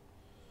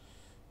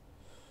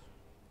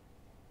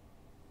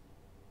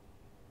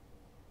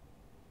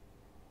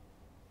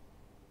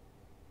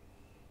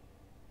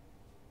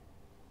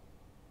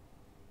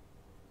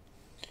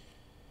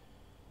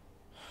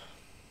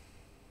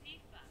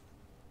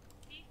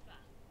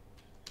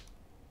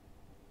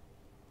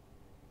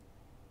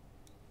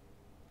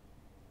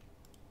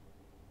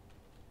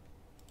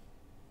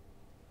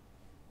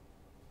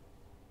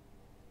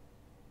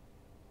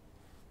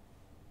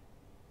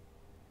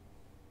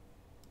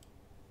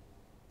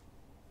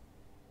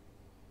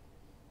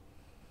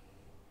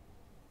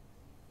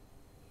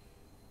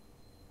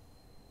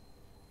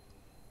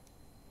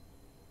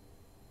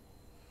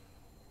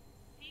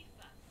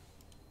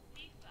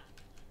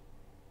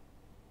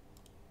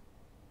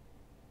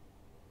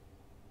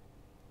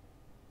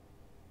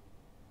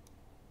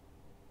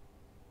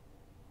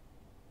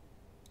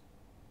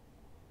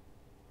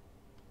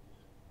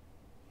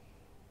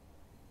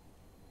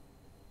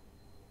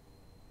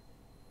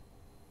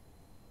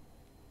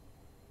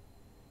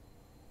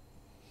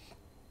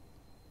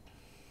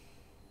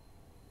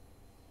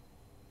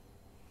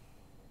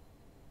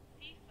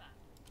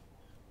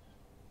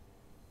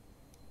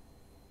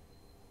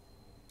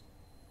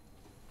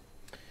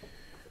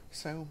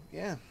 So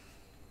yeah,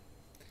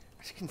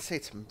 as you can see,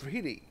 it's some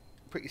really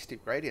pretty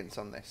steep gradients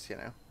on this. You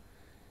know,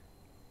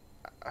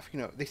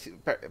 this is,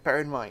 bear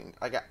in mind,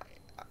 I got,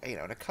 in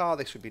a car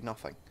this would be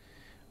nothing,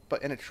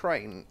 but in a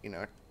train,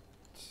 a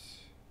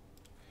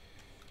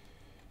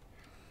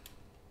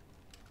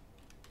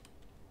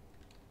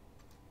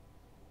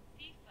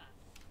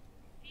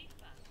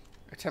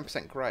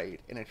 10% grade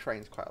in a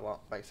train is quite a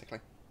lot, basically.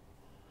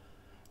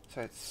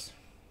 So it's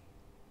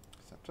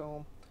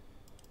acceptable.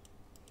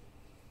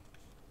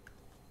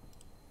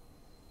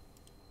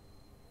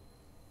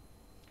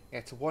 Yeah,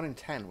 it's a 1 in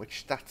 10,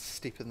 which that's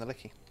steeper than the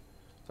Licky.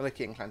 The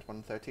Licky incline's 1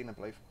 in 13, I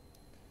believe.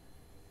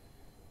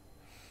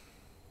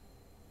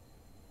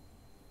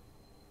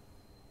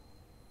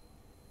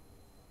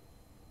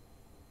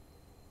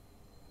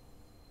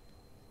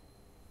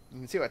 You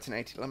can see why it's an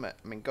 80 limit.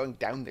 I mean, going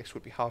down this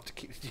would be hard to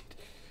keep.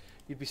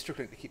 You'd be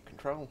struggling to keep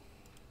control.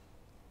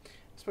 I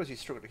suppose you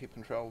struggle to keep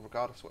control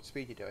regardless of what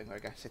speed you're doing. I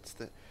guess it's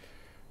the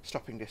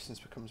stopping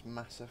distance becomes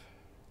massive.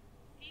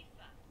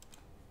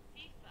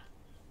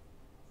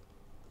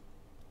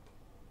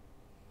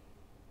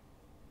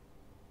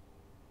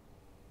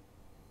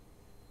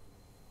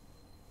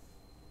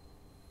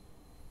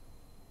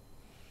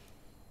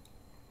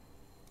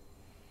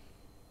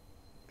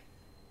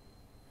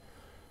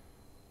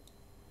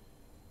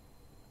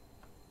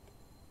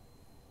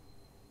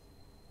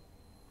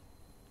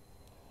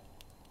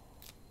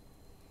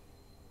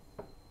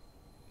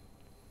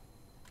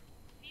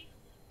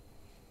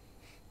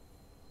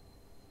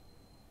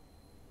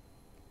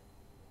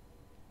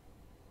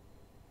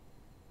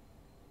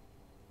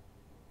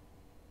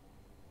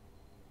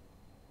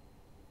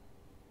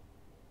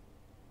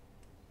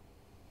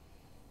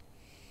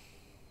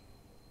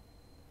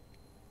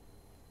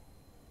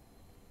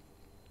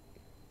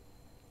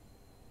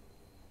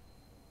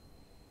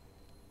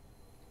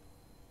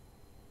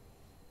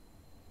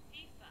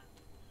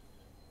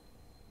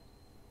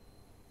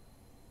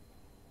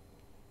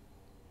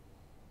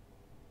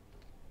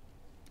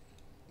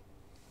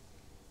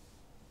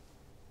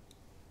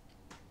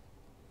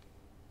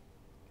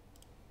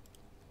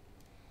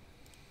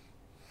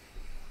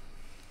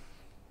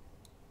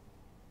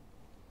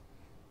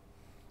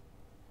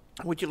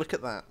 Would you look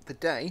at that?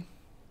 The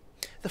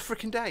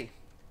frickin' day.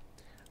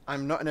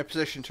 I'm not in a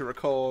position to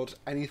record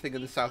anything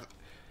in the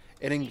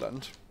in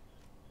England.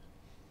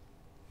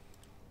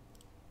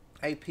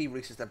 AP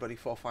releases their bloody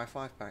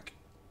 455 pack.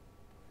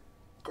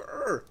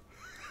 Grrr.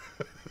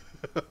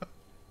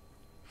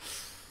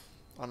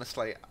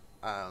 Honestly,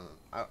 I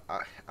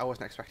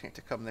wasn't expecting it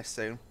to come this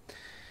soon,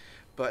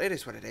 but it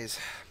is what it is.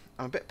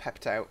 I'm a bit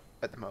pepped out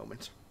at the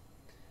moment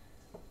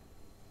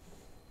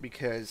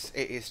because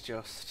it is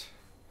just,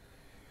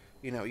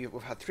 we've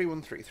had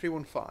 313,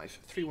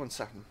 315,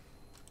 317,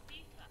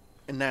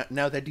 and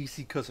now their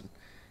DC cousin,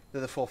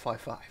 they're the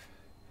 455.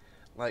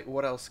 Like,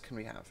 what else can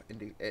we have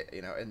in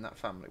in that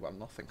family? Well,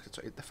 nothing,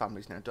 because the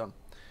family's now done.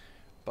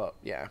 But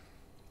yeah,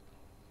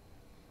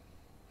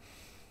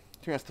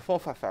 to be honest, the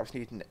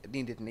 455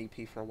 needed an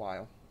EP for a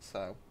while,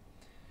 so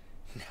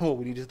now all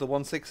we need is the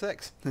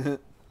 166.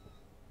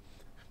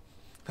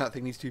 That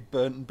thing needs to be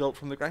burnt and built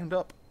from the ground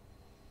up.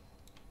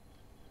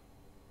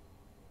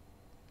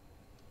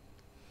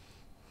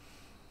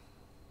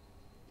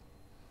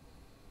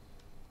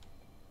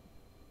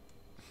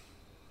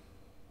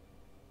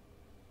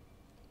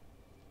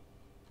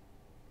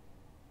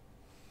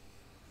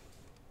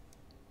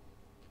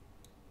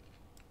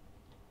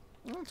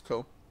 Oh, that's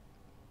cool.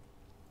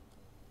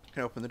 You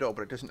can open the door,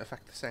 but it doesn't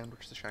affect the sound,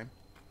 which is a shame.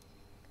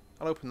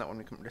 I'll open that when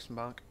we come to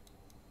disembark.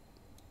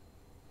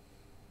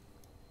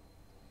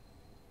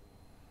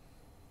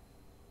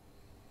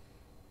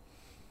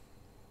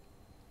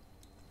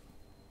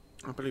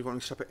 I believe when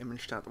we stop at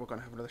Immenstadt, we're going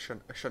to have another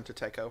shunter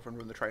take over and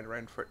run the train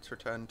around for its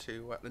return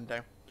to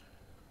Lindau.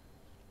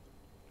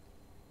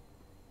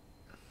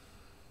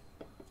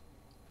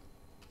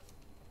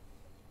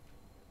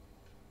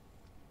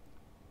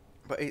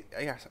 But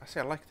yes,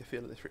 I like the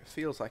feel of this route. It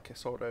feels like a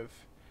sort of,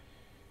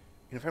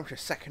 very much a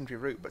secondary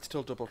route, but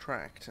still double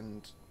tracked,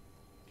 and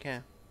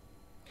yeah.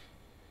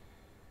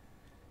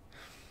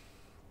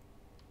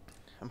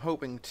 I'm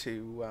hoping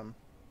to,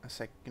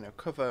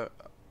 cover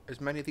as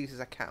many of these as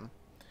I can,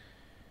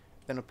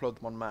 then upload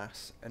them en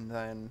masse, and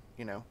then,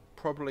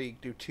 probably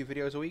do 2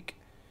 videos a week.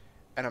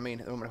 And I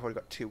mean, at the moment I've already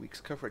got 2 weeks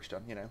coverage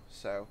done,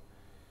 so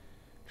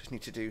just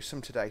need to do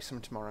some today,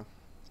 some tomorrow.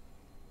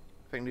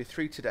 If I can do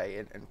 3 today,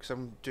 and because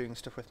I'm doing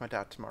stuff with my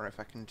dad tomorrow, if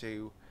I can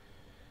do,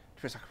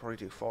 I could probably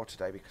do 4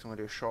 today, because I'm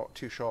going to do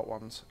 2 short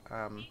ones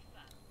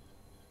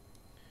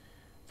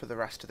for the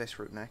rest of this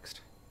route next.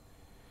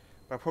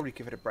 But I'll probably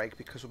give it a break,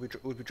 because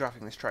we'll be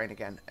driving this train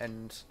again,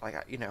 and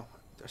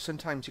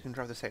sometimes you can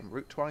drive the same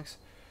route twice.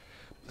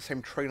 The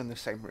same train on the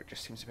same route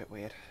just seems a bit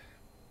weird.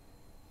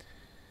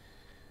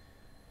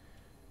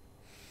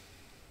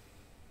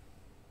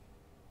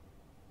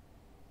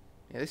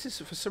 Yeah, this is,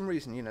 for some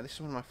reason, this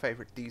is one of my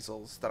favourite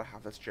diesels that I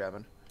have that's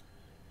German.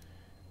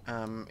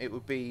 It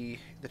would be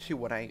the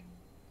 218,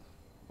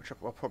 which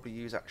I'll probably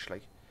use,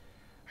 actually.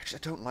 I I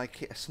don't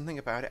like it. There's something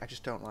about it I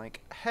just don't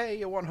like. Hey,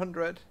 you're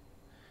 100.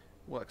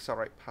 We'll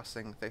accelerate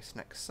passing this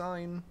next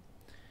sign.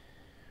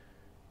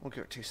 We'll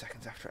give it 2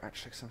 seconds after it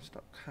actually, because I'm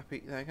not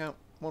happy. There you go.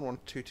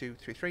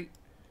 112233.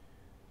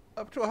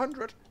 Up to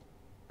 100.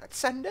 Let's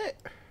send it.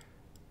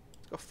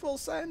 Let's go full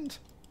send.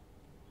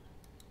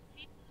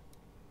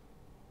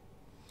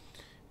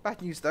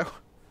 Bad news though.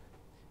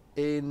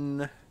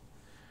 In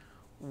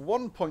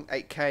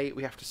 1.8k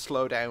we have to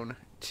slow down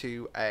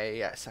to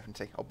a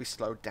 70. Or be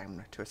slowed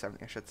down to a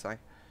 70, I should say.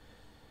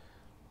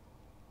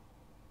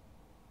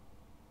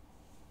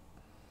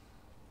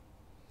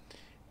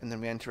 And then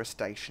we enter a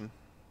station.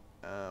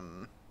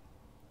 One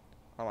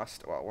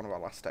of our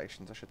last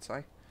stations, I should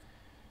say.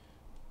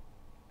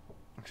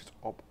 Which is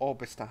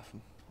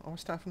Oberstaffen.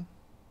 Oberstaffen.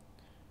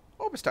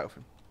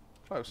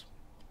 Close.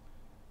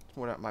 It's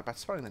more about my bad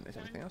spelling than it is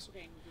anything else.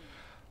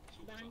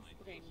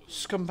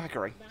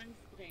 Scumbaggery.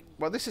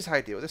 Well, this is how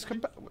I deal with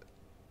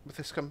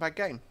this scumbag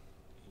game.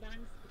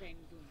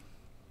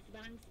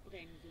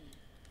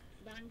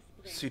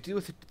 So you deal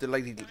with the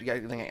lady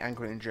yelling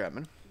angry in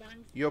German.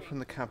 You open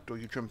the cab door,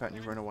 you jump out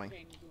and you run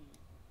away.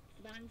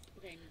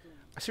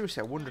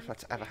 Seriously, I wonder if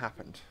that's ever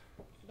happened.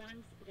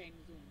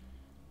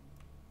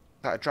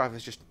 That a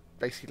driver's just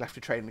basically left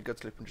a train in a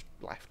goods loop and just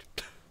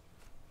left.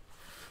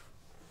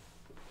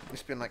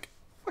 Just been like,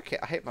 fuck it,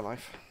 I hate my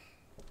life.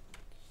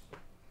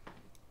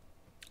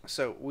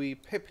 So we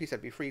hit P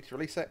said be free to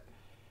release it,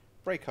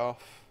 brake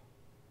off,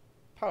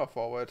 power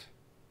forward,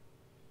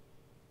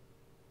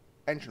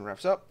 engine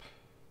revs up,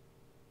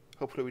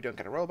 hopefully we don't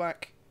get a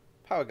rollback,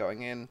 power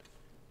going in,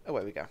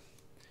 away we go.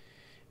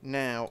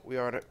 Now we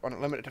are on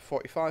it limited to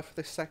 45 for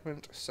this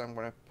segment, so I'm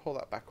going to pull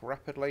that back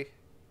rapidly.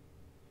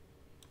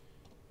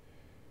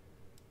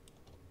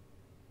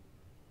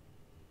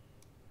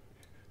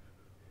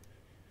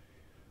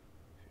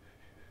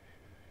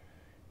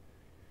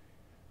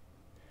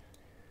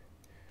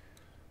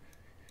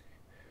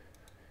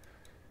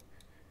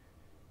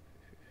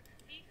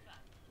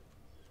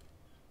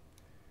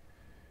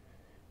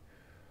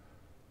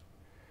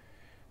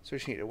 So we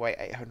just need to wait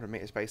 800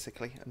 meters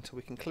basically until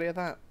we can clear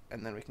that,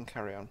 and then we can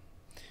carry on.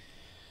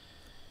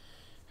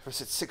 If I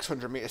said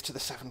 600 meters to the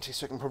 70,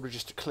 so we can probably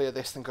just clear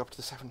this, then go up to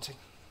the 70.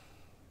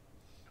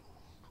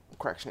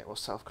 Correction, it will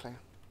self-clear.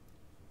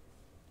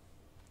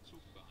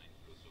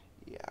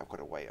 Yeah, I've got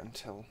to wait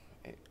until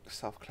it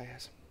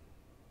self-clears.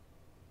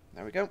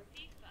 There we go.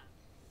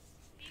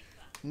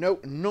 No,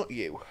 not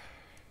you.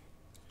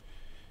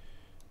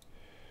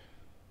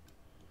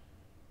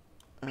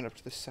 And up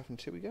to the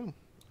 70 we go.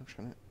 I'm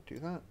trying to do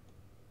that.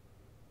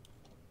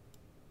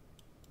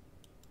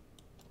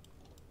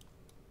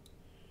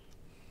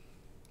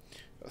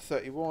 Got a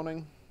 30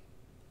 warning.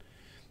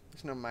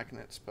 There's no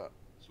magnets, but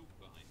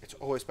it's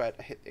always better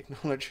to hit the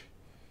acknowledge.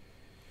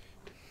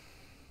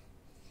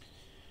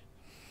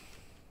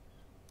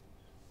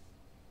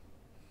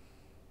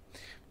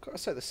 Gotta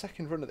say, the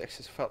second run of this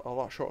has felt a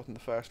lot shorter than the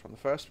first one. The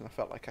first one I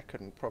felt like I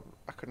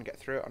couldn't get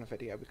through it on a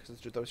video because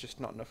there was just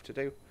not enough to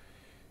do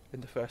in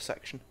the first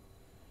section.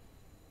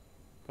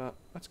 But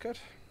that's good.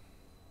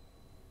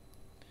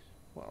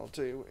 What I'll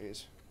do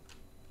is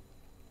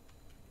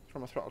throw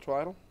my throttle to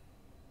idle,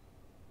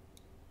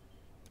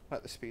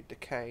 let the speed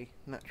decay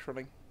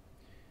naturally,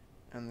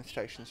 and the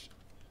station's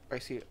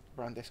basically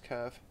around this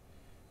curve.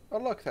 Oh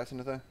look, there's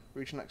another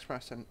Regional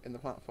Express in the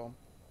platform.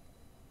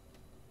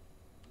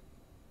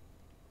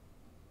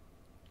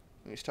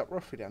 And you stop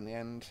roughly down the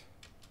end.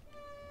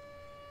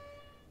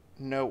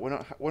 No,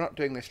 we're not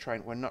doing this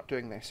train. We're not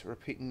doing this.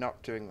 Repeat,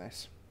 not doing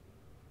this.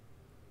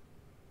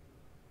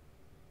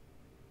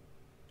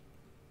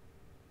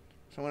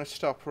 So I'm going to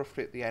stop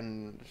roughly at the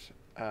end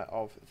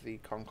of the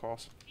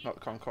concourse. Not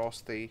the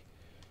concourse, the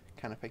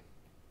canopy.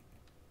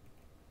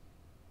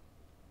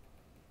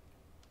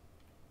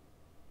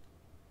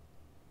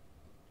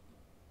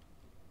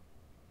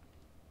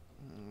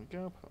 There we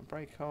go, put my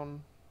brake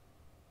on.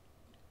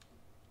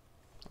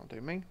 I'll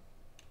do me.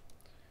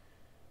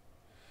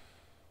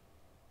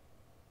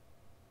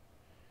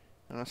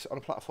 And on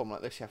a platform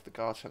like this, you have the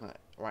guards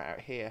right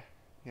out here,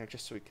 you know,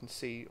 just so we can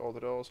see all the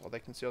doors, or they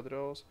can see all the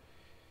doors.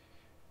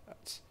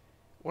 That's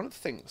one of the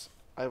things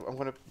I'm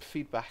going to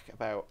feedback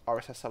about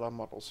RSSLR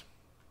models.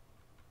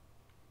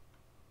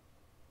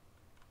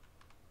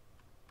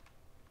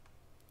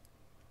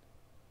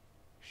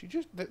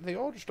 They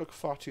all just look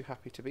far too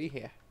happy to be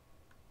here.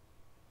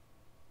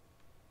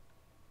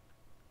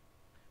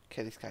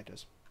 Okay, this guy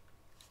does.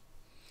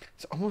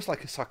 It's almost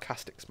like a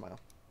sarcastic smile.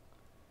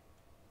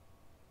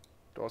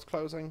 Doors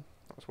closing.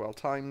 That was well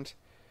timed.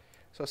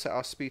 So I'll set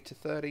our speed to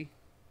 30.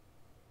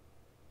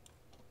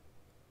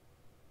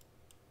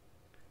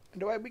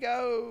 And away we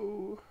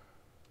go!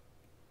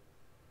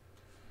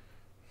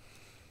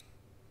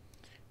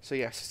 So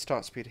yes,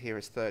 start speed here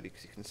is 30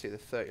 because you can see the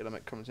 30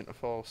 limit comes into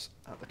force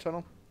at the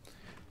tunnel.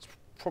 It's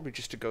probably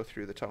just to go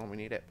through the tunnel we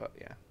need it, but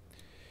yeah.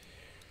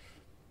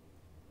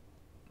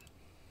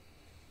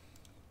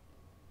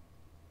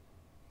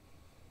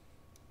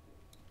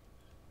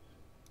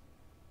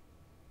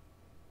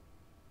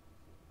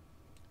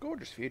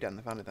 Gorgeous view down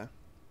the valley there.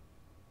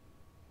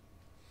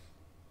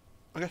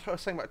 I guess what I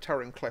was saying about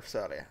towering cliffs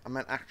earlier, I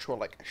meant actual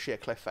like sheer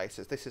cliff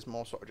faces. This is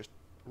more sort of just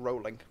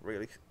rolling,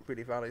 really,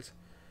 really valleys.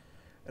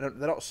 And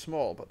they're not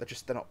small, but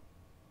they're not,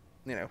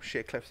 you know,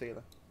 sheer cliffs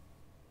either.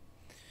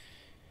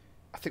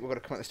 I think we're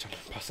going to come at this time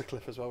past the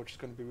cliff as well, which is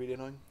going to be really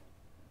annoying.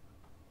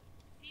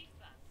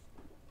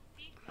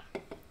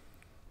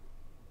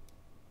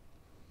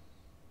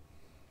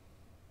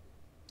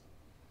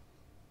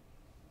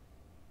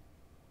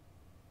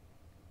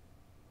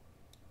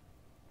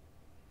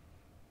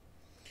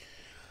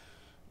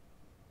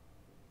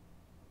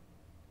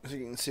 As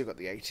you can see, we've got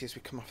the 80 as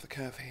we come off the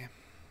curve here.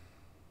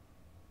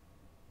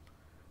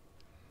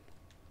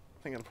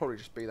 I think it'll probably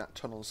just be that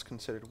tunnel's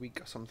considered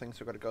weak or something, so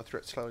we've got to go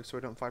through it slowly so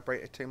we don't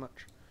vibrate it too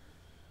much.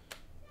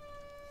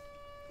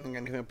 I'm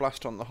going to give a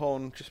blast on the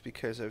horn just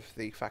because of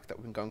the fact that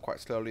we've been going quite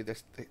slowly.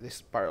 This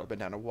barrel has been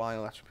down a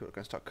while. That's when people are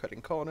going to start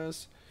cutting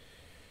corners.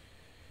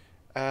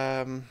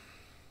 So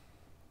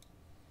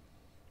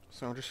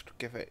I'll just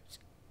give it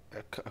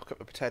a couple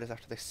of potatoes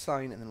after this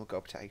sign, and then we'll go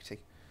up to 80.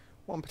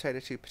 1 potato,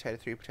 2 potato,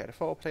 3 potato,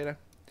 4 potato.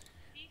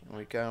 There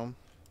we go.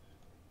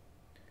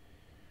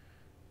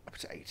 Up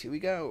to 80 we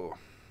go.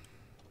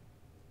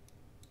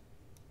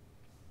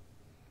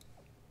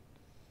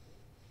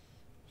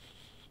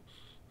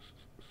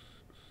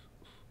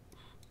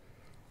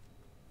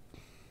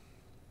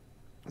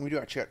 We do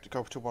actually have to go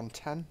up to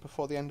 110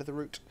 before the end of the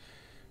route.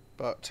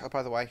 But, oh,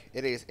 by the way,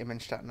 it is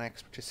Immenstadt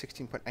next, which is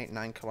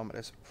 16.89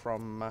 kilometres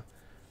from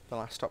the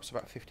last stop, so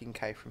about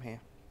 15k from here.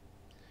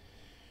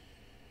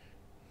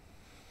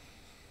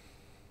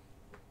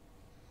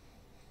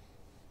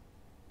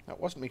 That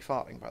wasn't me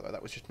farting, by the way,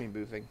 that was just me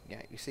moving.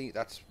 Yeah, you see,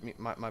 that's me,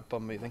 my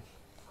bum moving,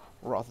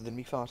 rather than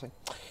me farting.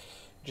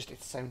 Just,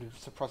 it sounded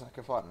surprising like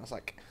a fart, and I was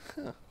like,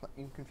 huh, that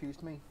even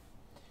confused me.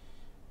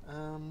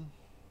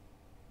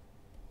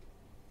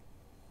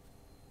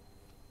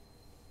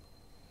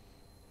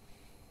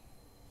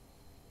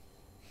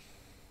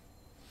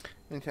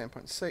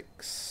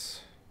 99.6.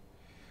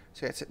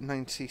 So yeah, it's at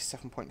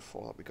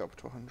 97.4 that we go up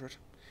to 100.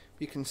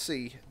 You can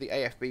see the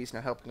AFB is now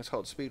helping us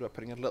hold speed. We're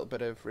putting a little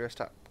bit of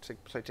rheostat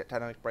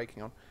dynamic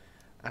braking on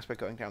as we're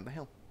going down the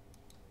hill.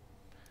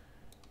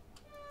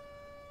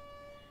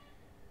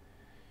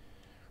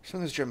 Some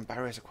of those German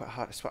barriers are quite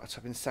hard to spot, so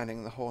I've been standing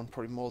on the horn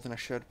probably more than I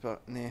should,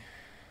 but nah,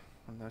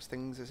 one of those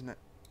things, isn't it?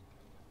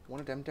 One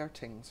of them dare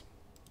tings.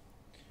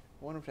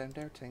 One of them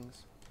dare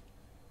tings.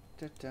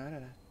 Da da da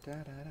da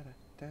da da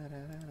da da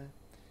da da.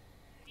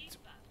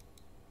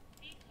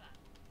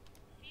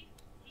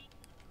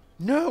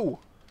 No!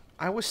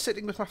 I was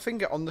sitting with my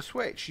finger on the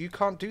switch. You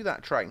can't do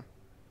that, train.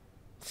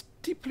 It's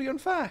deeply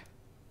unfair.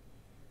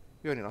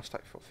 You only lost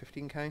like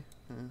 15k.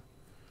 Yeah.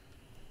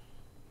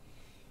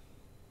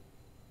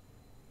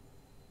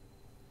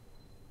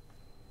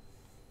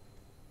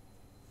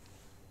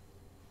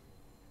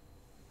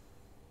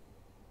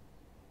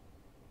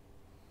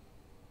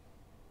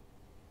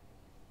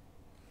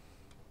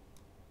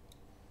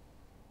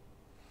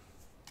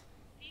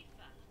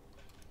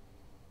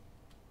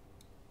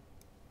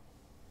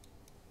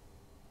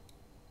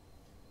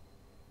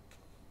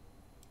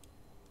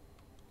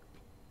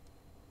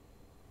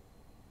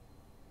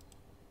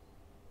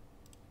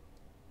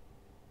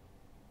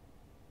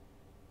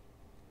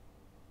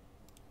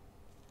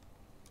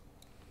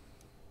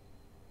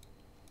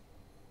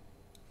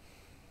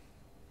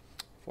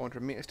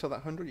 meters till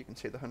that 100, you can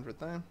see the 100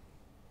 there.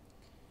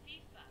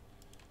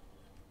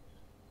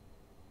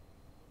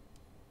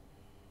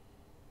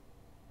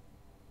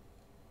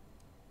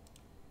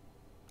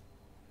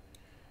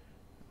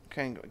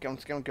 Okay, go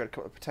and get a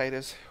couple of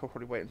potatoes. We'll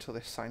probably wait until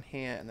this sign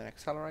here and then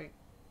accelerate.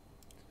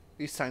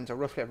 These signs are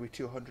roughly every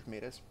 200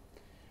 meters.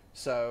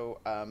 So,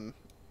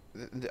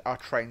 our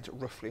train's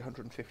roughly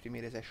 150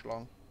 meters-ish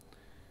long.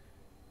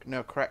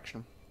 No,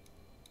 correction.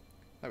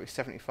 That was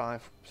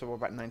 75, so we're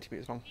about 90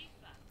 meters long.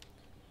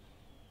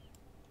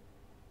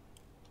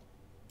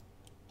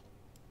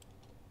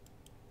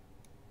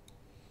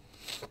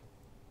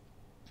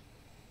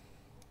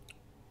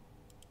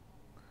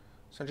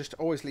 So just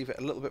always leave it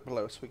a little bit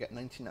below so we get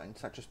 99.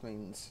 So that just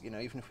means, you know,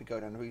 even if we go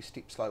down a really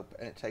steep slope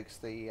and it takes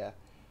the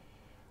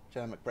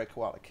dynamic brake a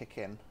while to kick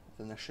in,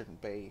 then there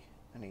shouldn't be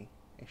any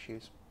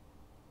issues.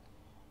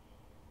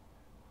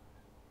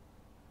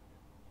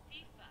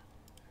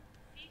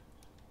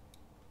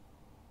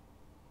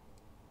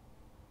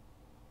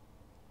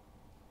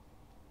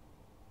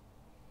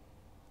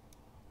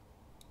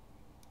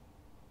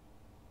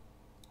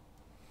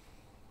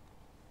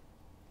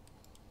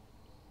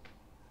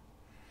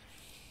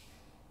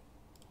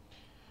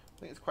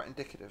 I think it's quite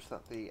indicative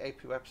that the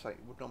AP website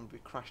would normally be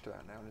crashed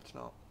about now, and it's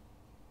not.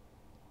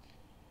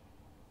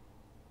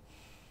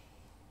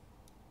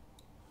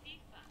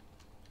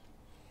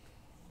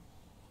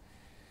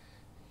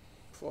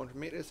 $400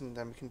 meters, and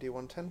then we can do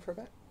 110 for a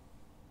bit.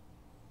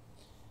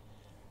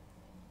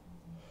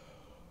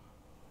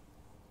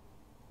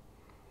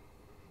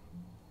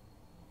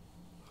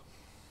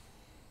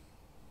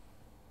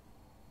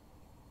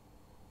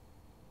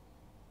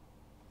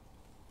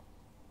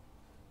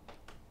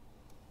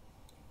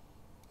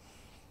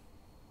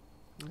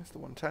 There's the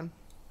 110.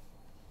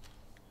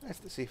 There's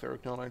the CFO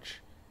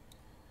acknowledge.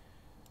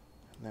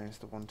 And there's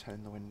the 110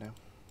 in the window.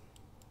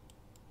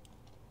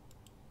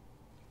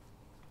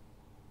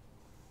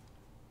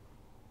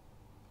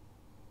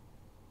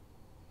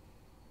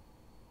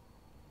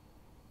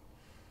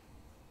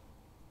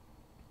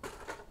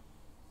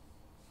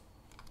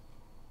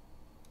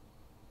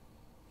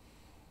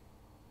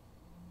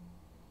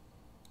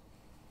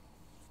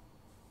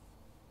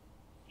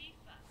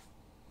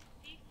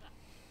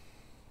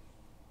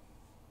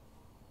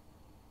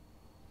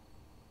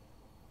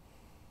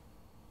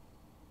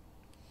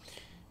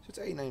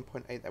 So it's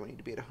 89.8 that we need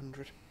to be at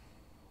 100.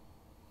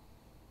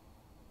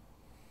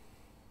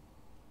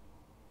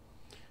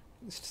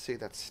 Just to see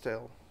that's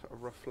still sort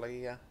of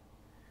roughly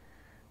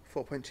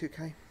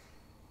 4.2k.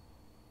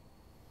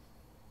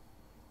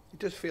 It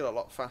does feel a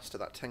lot faster,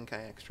 that 10k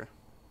extra.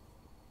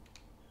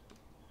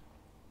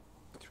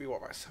 3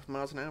 what, about 7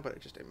 miles an hour, but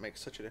it makes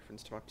such a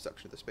difference to my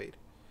perception of the speed.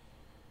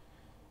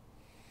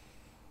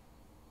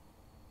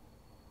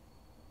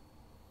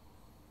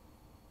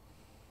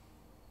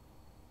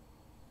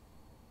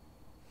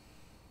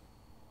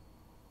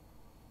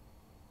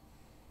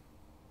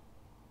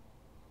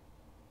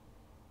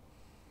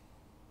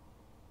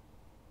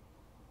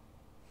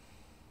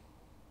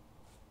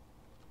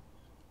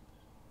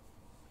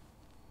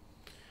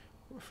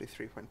 Roughly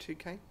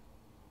 3.2k.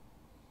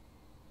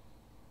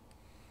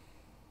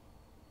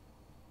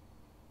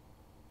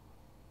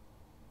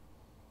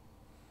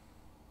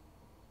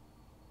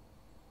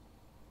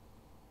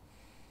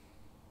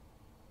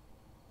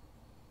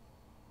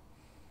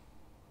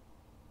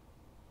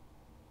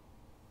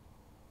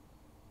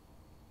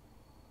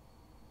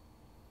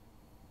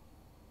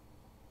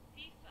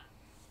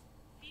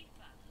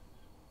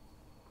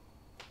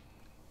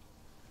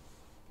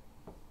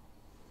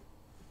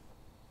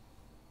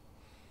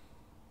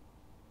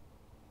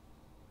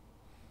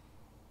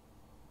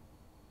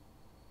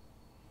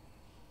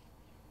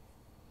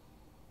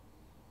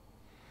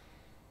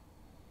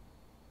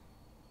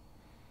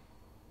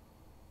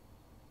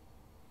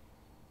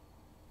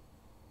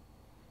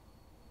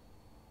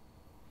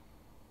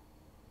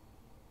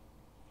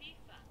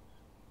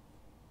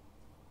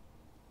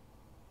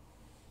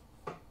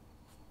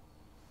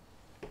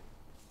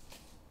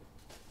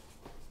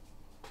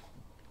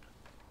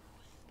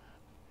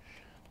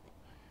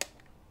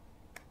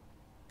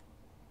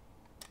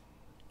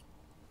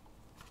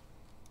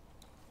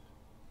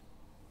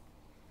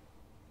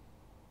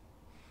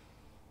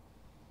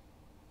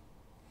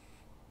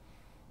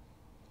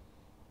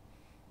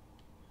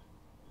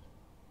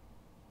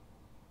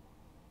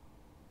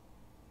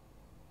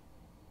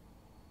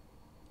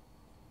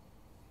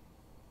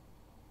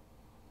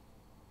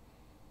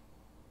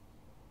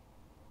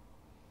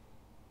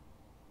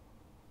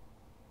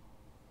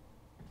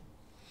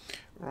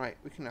 Right,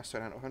 we can now slow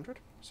down to 100.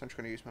 So I'm just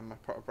going to use my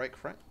proper brake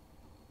for it.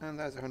 And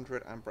there's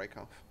 100 and brake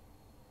off.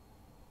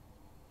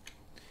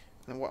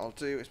 And what I'll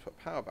do is put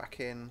power back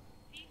in.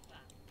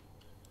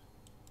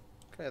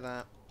 Clear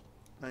that.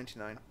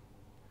 99.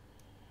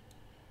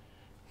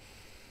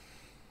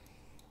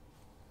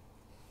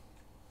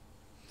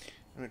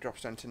 And it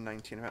drops down to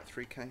 90 in about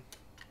 3k.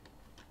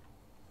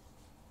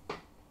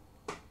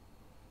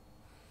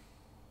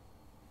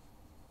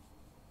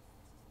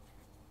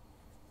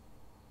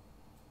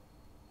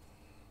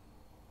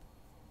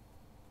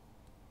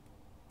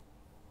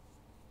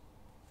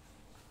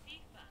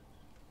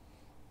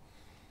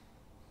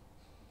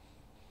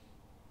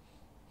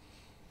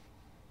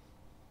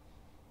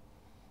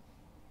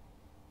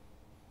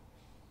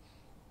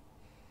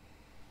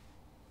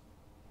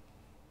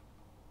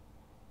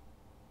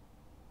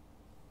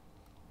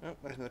 Oh,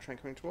 there's another train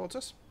coming towards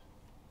us.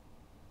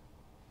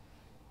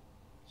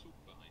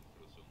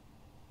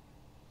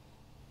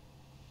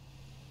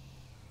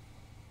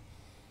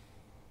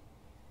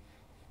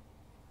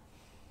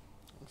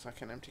 Looks like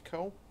an empty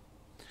coal.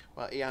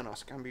 Well,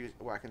 Ianos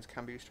wagons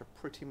can be used for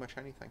pretty much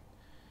anything.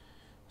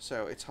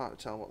 So it's hard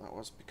to tell what that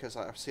was, because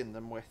I've seen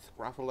them with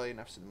gravelly,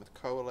 and I've seen them with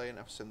coal, and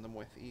I've seen them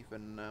with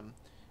even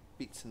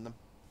beets in them.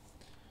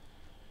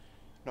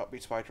 Not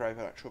beets by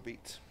driver, actual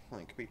beets,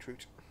 like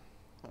beetroot.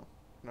 Well,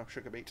 no,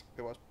 sugar beet,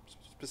 it was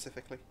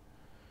specifically.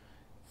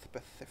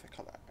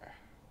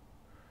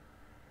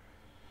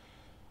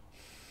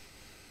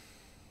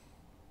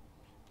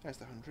 There's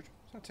the 100.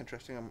 That's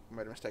interesting, I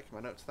made a mistake in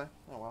my notes there.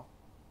 Oh well.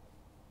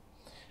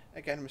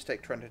 Again,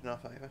 mistake trended in our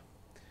favour.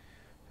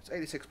 It's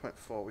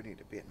 86.4, we need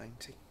to be at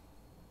 90.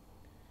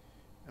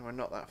 And we're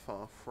not that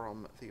far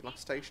from the last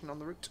station on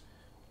the route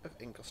of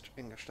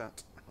Ingolstadt,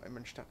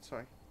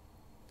 sorry.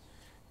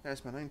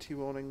 There's my 90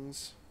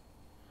 warnings.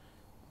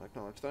 I'll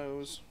acknowledge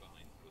those.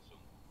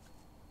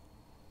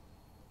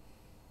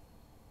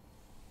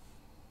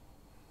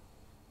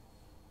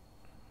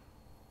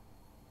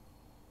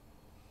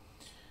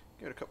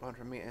 Give it a couple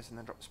hundred metres and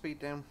then drop the speed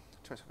down.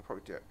 To I could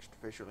probably do it just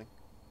visually.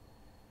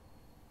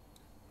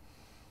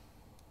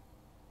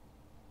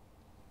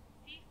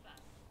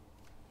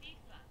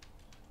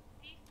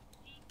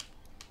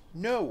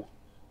 No!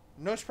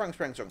 No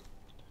Sprangsung.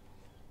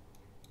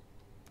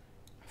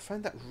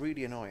 find that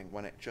really annoying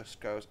when it just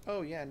goes,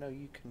 oh yeah, no,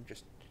 you can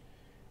just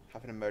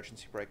have an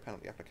emergency brake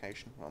penalty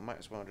application. Well, I might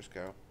as well just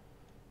go,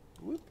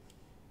 whoop.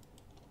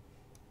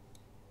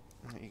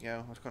 There you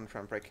go. I was going to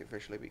try and break it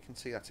visually, but you can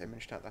see that's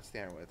imaged out. That's the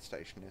area where the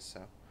station is,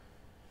 so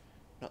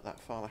not that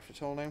far left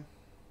at all now.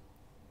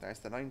 There's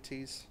the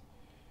 90s.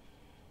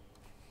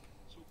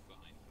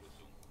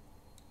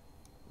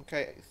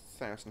 Okay,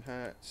 1000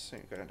 hertz, so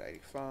you go down to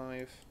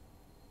 85.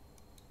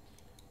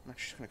 I'm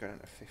actually just going to go down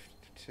to 50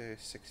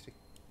 to 60.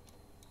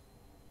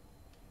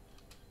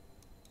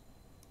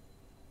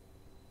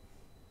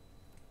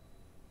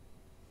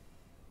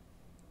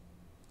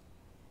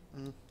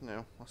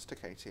 No, I'll stick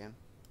 80 in.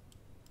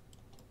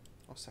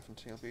 Or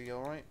 70 will be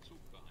alright.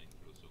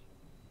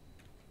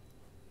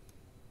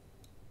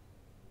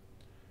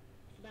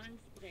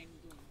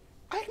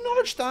 I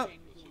acknowledge that!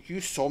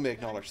 You saw me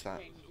acknowledge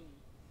that.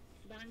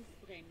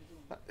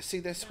 See,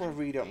 this is what I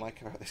really don't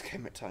like about this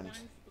game at times.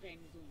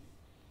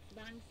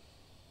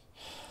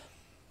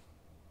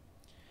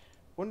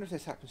 Wonder if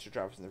this happens to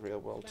drivers in the real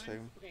world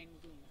too.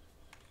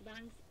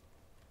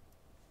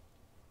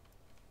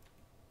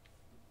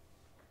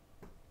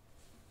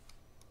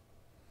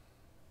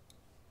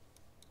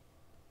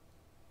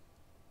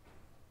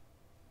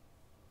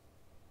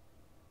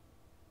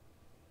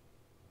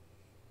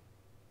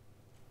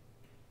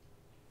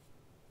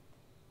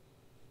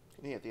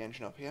 Near the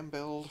engine RPM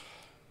build.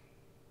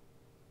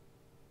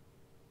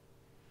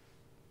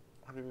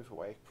 I'm going to move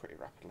away pretty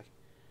rapidly.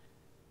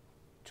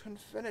 To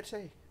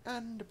infinity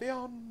and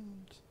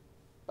beyond.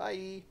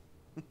 Bye.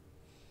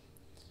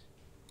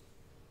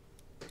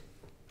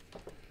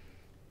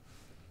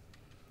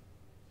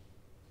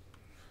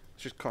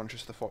 Just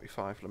conscious of the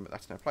 45 limit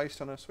that's now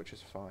placed on us, which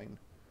is fine.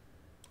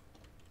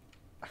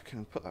 I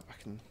can put that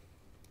back in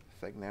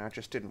the thing now. I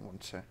just didn't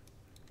want to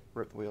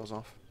rip the wheels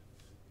off.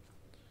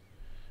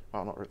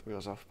 Well, not rip the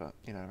wheels off, but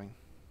you know what I mean.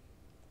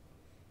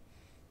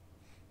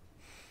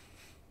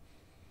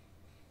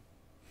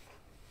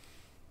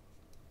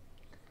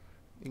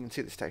 You can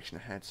see the station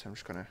ahead, so I'm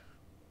just going to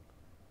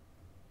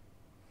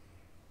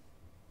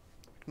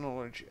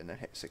acknowledge and then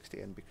hit 60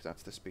 in because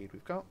that's the speed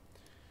we've got.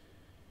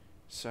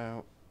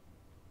 So,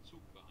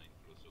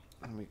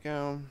 and we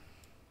go.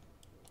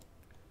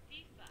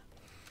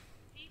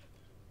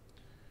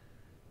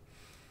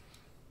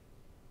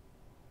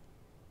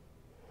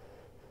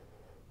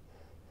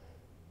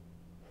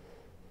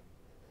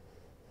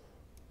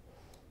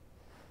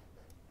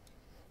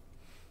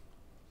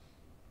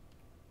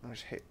 I'll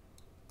just hit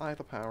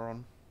idle power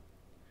on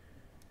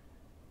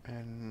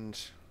and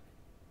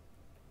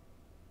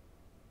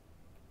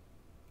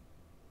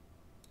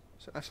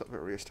so that's a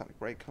little bit of rheostatic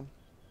brake on.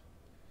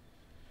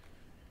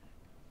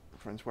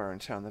 Friends, wear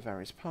and tear on the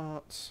various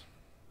parts.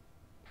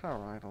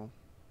 Power idle.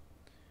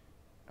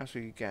 As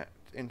we get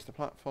into the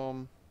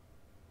platform,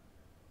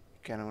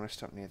 again I'm going to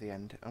stop near the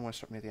end. I want to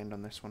stop near the end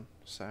on this one,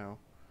 so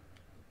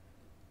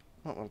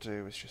what we'll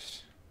do is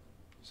just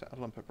set a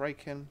lump of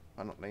brake in,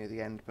 well, not near the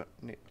end, but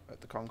near,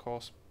 at the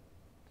concourse.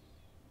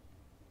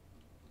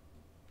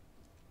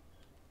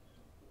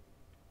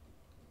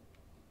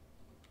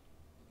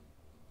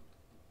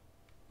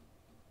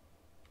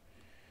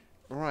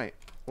 Right,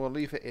 we'll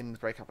leave it in the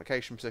brake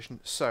application position.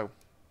 So,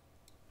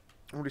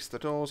 release the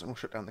doors and we'll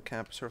shut down the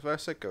cab. So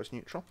reverser goes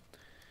neutral.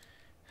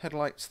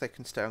 Headlights, they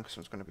can stay on because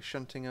someone's going to be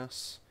shunting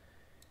us.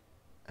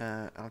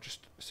 I'll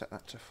just set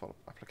that to full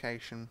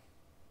application.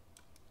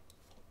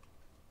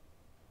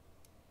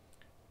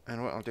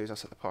 And what I'll do is I'll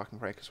set the parking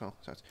brake as well.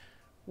 So it's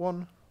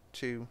 1,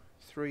 2,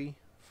 3,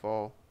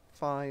 4,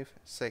 5,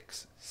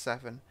 6,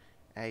 7,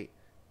 8,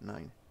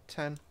 9,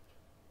 10.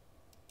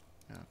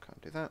 No, I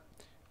can't do that.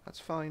 That's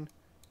fine.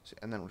 So,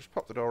 and then we'll just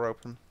pop the door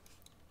open.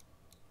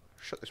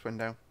 Shut this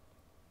window.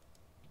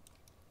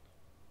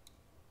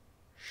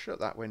 Shut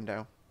that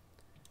window.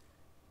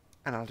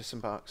 And I'll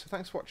disembark. So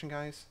thanks for watching,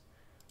 guys.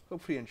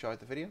 Hopefully you enjoyed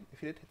the video.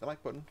 If you did, hit the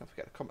like button. Don't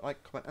forget to comment,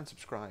 and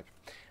subscribe.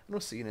 And we'll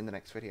see you in the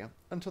next video.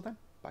 Until then,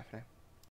 bye for now.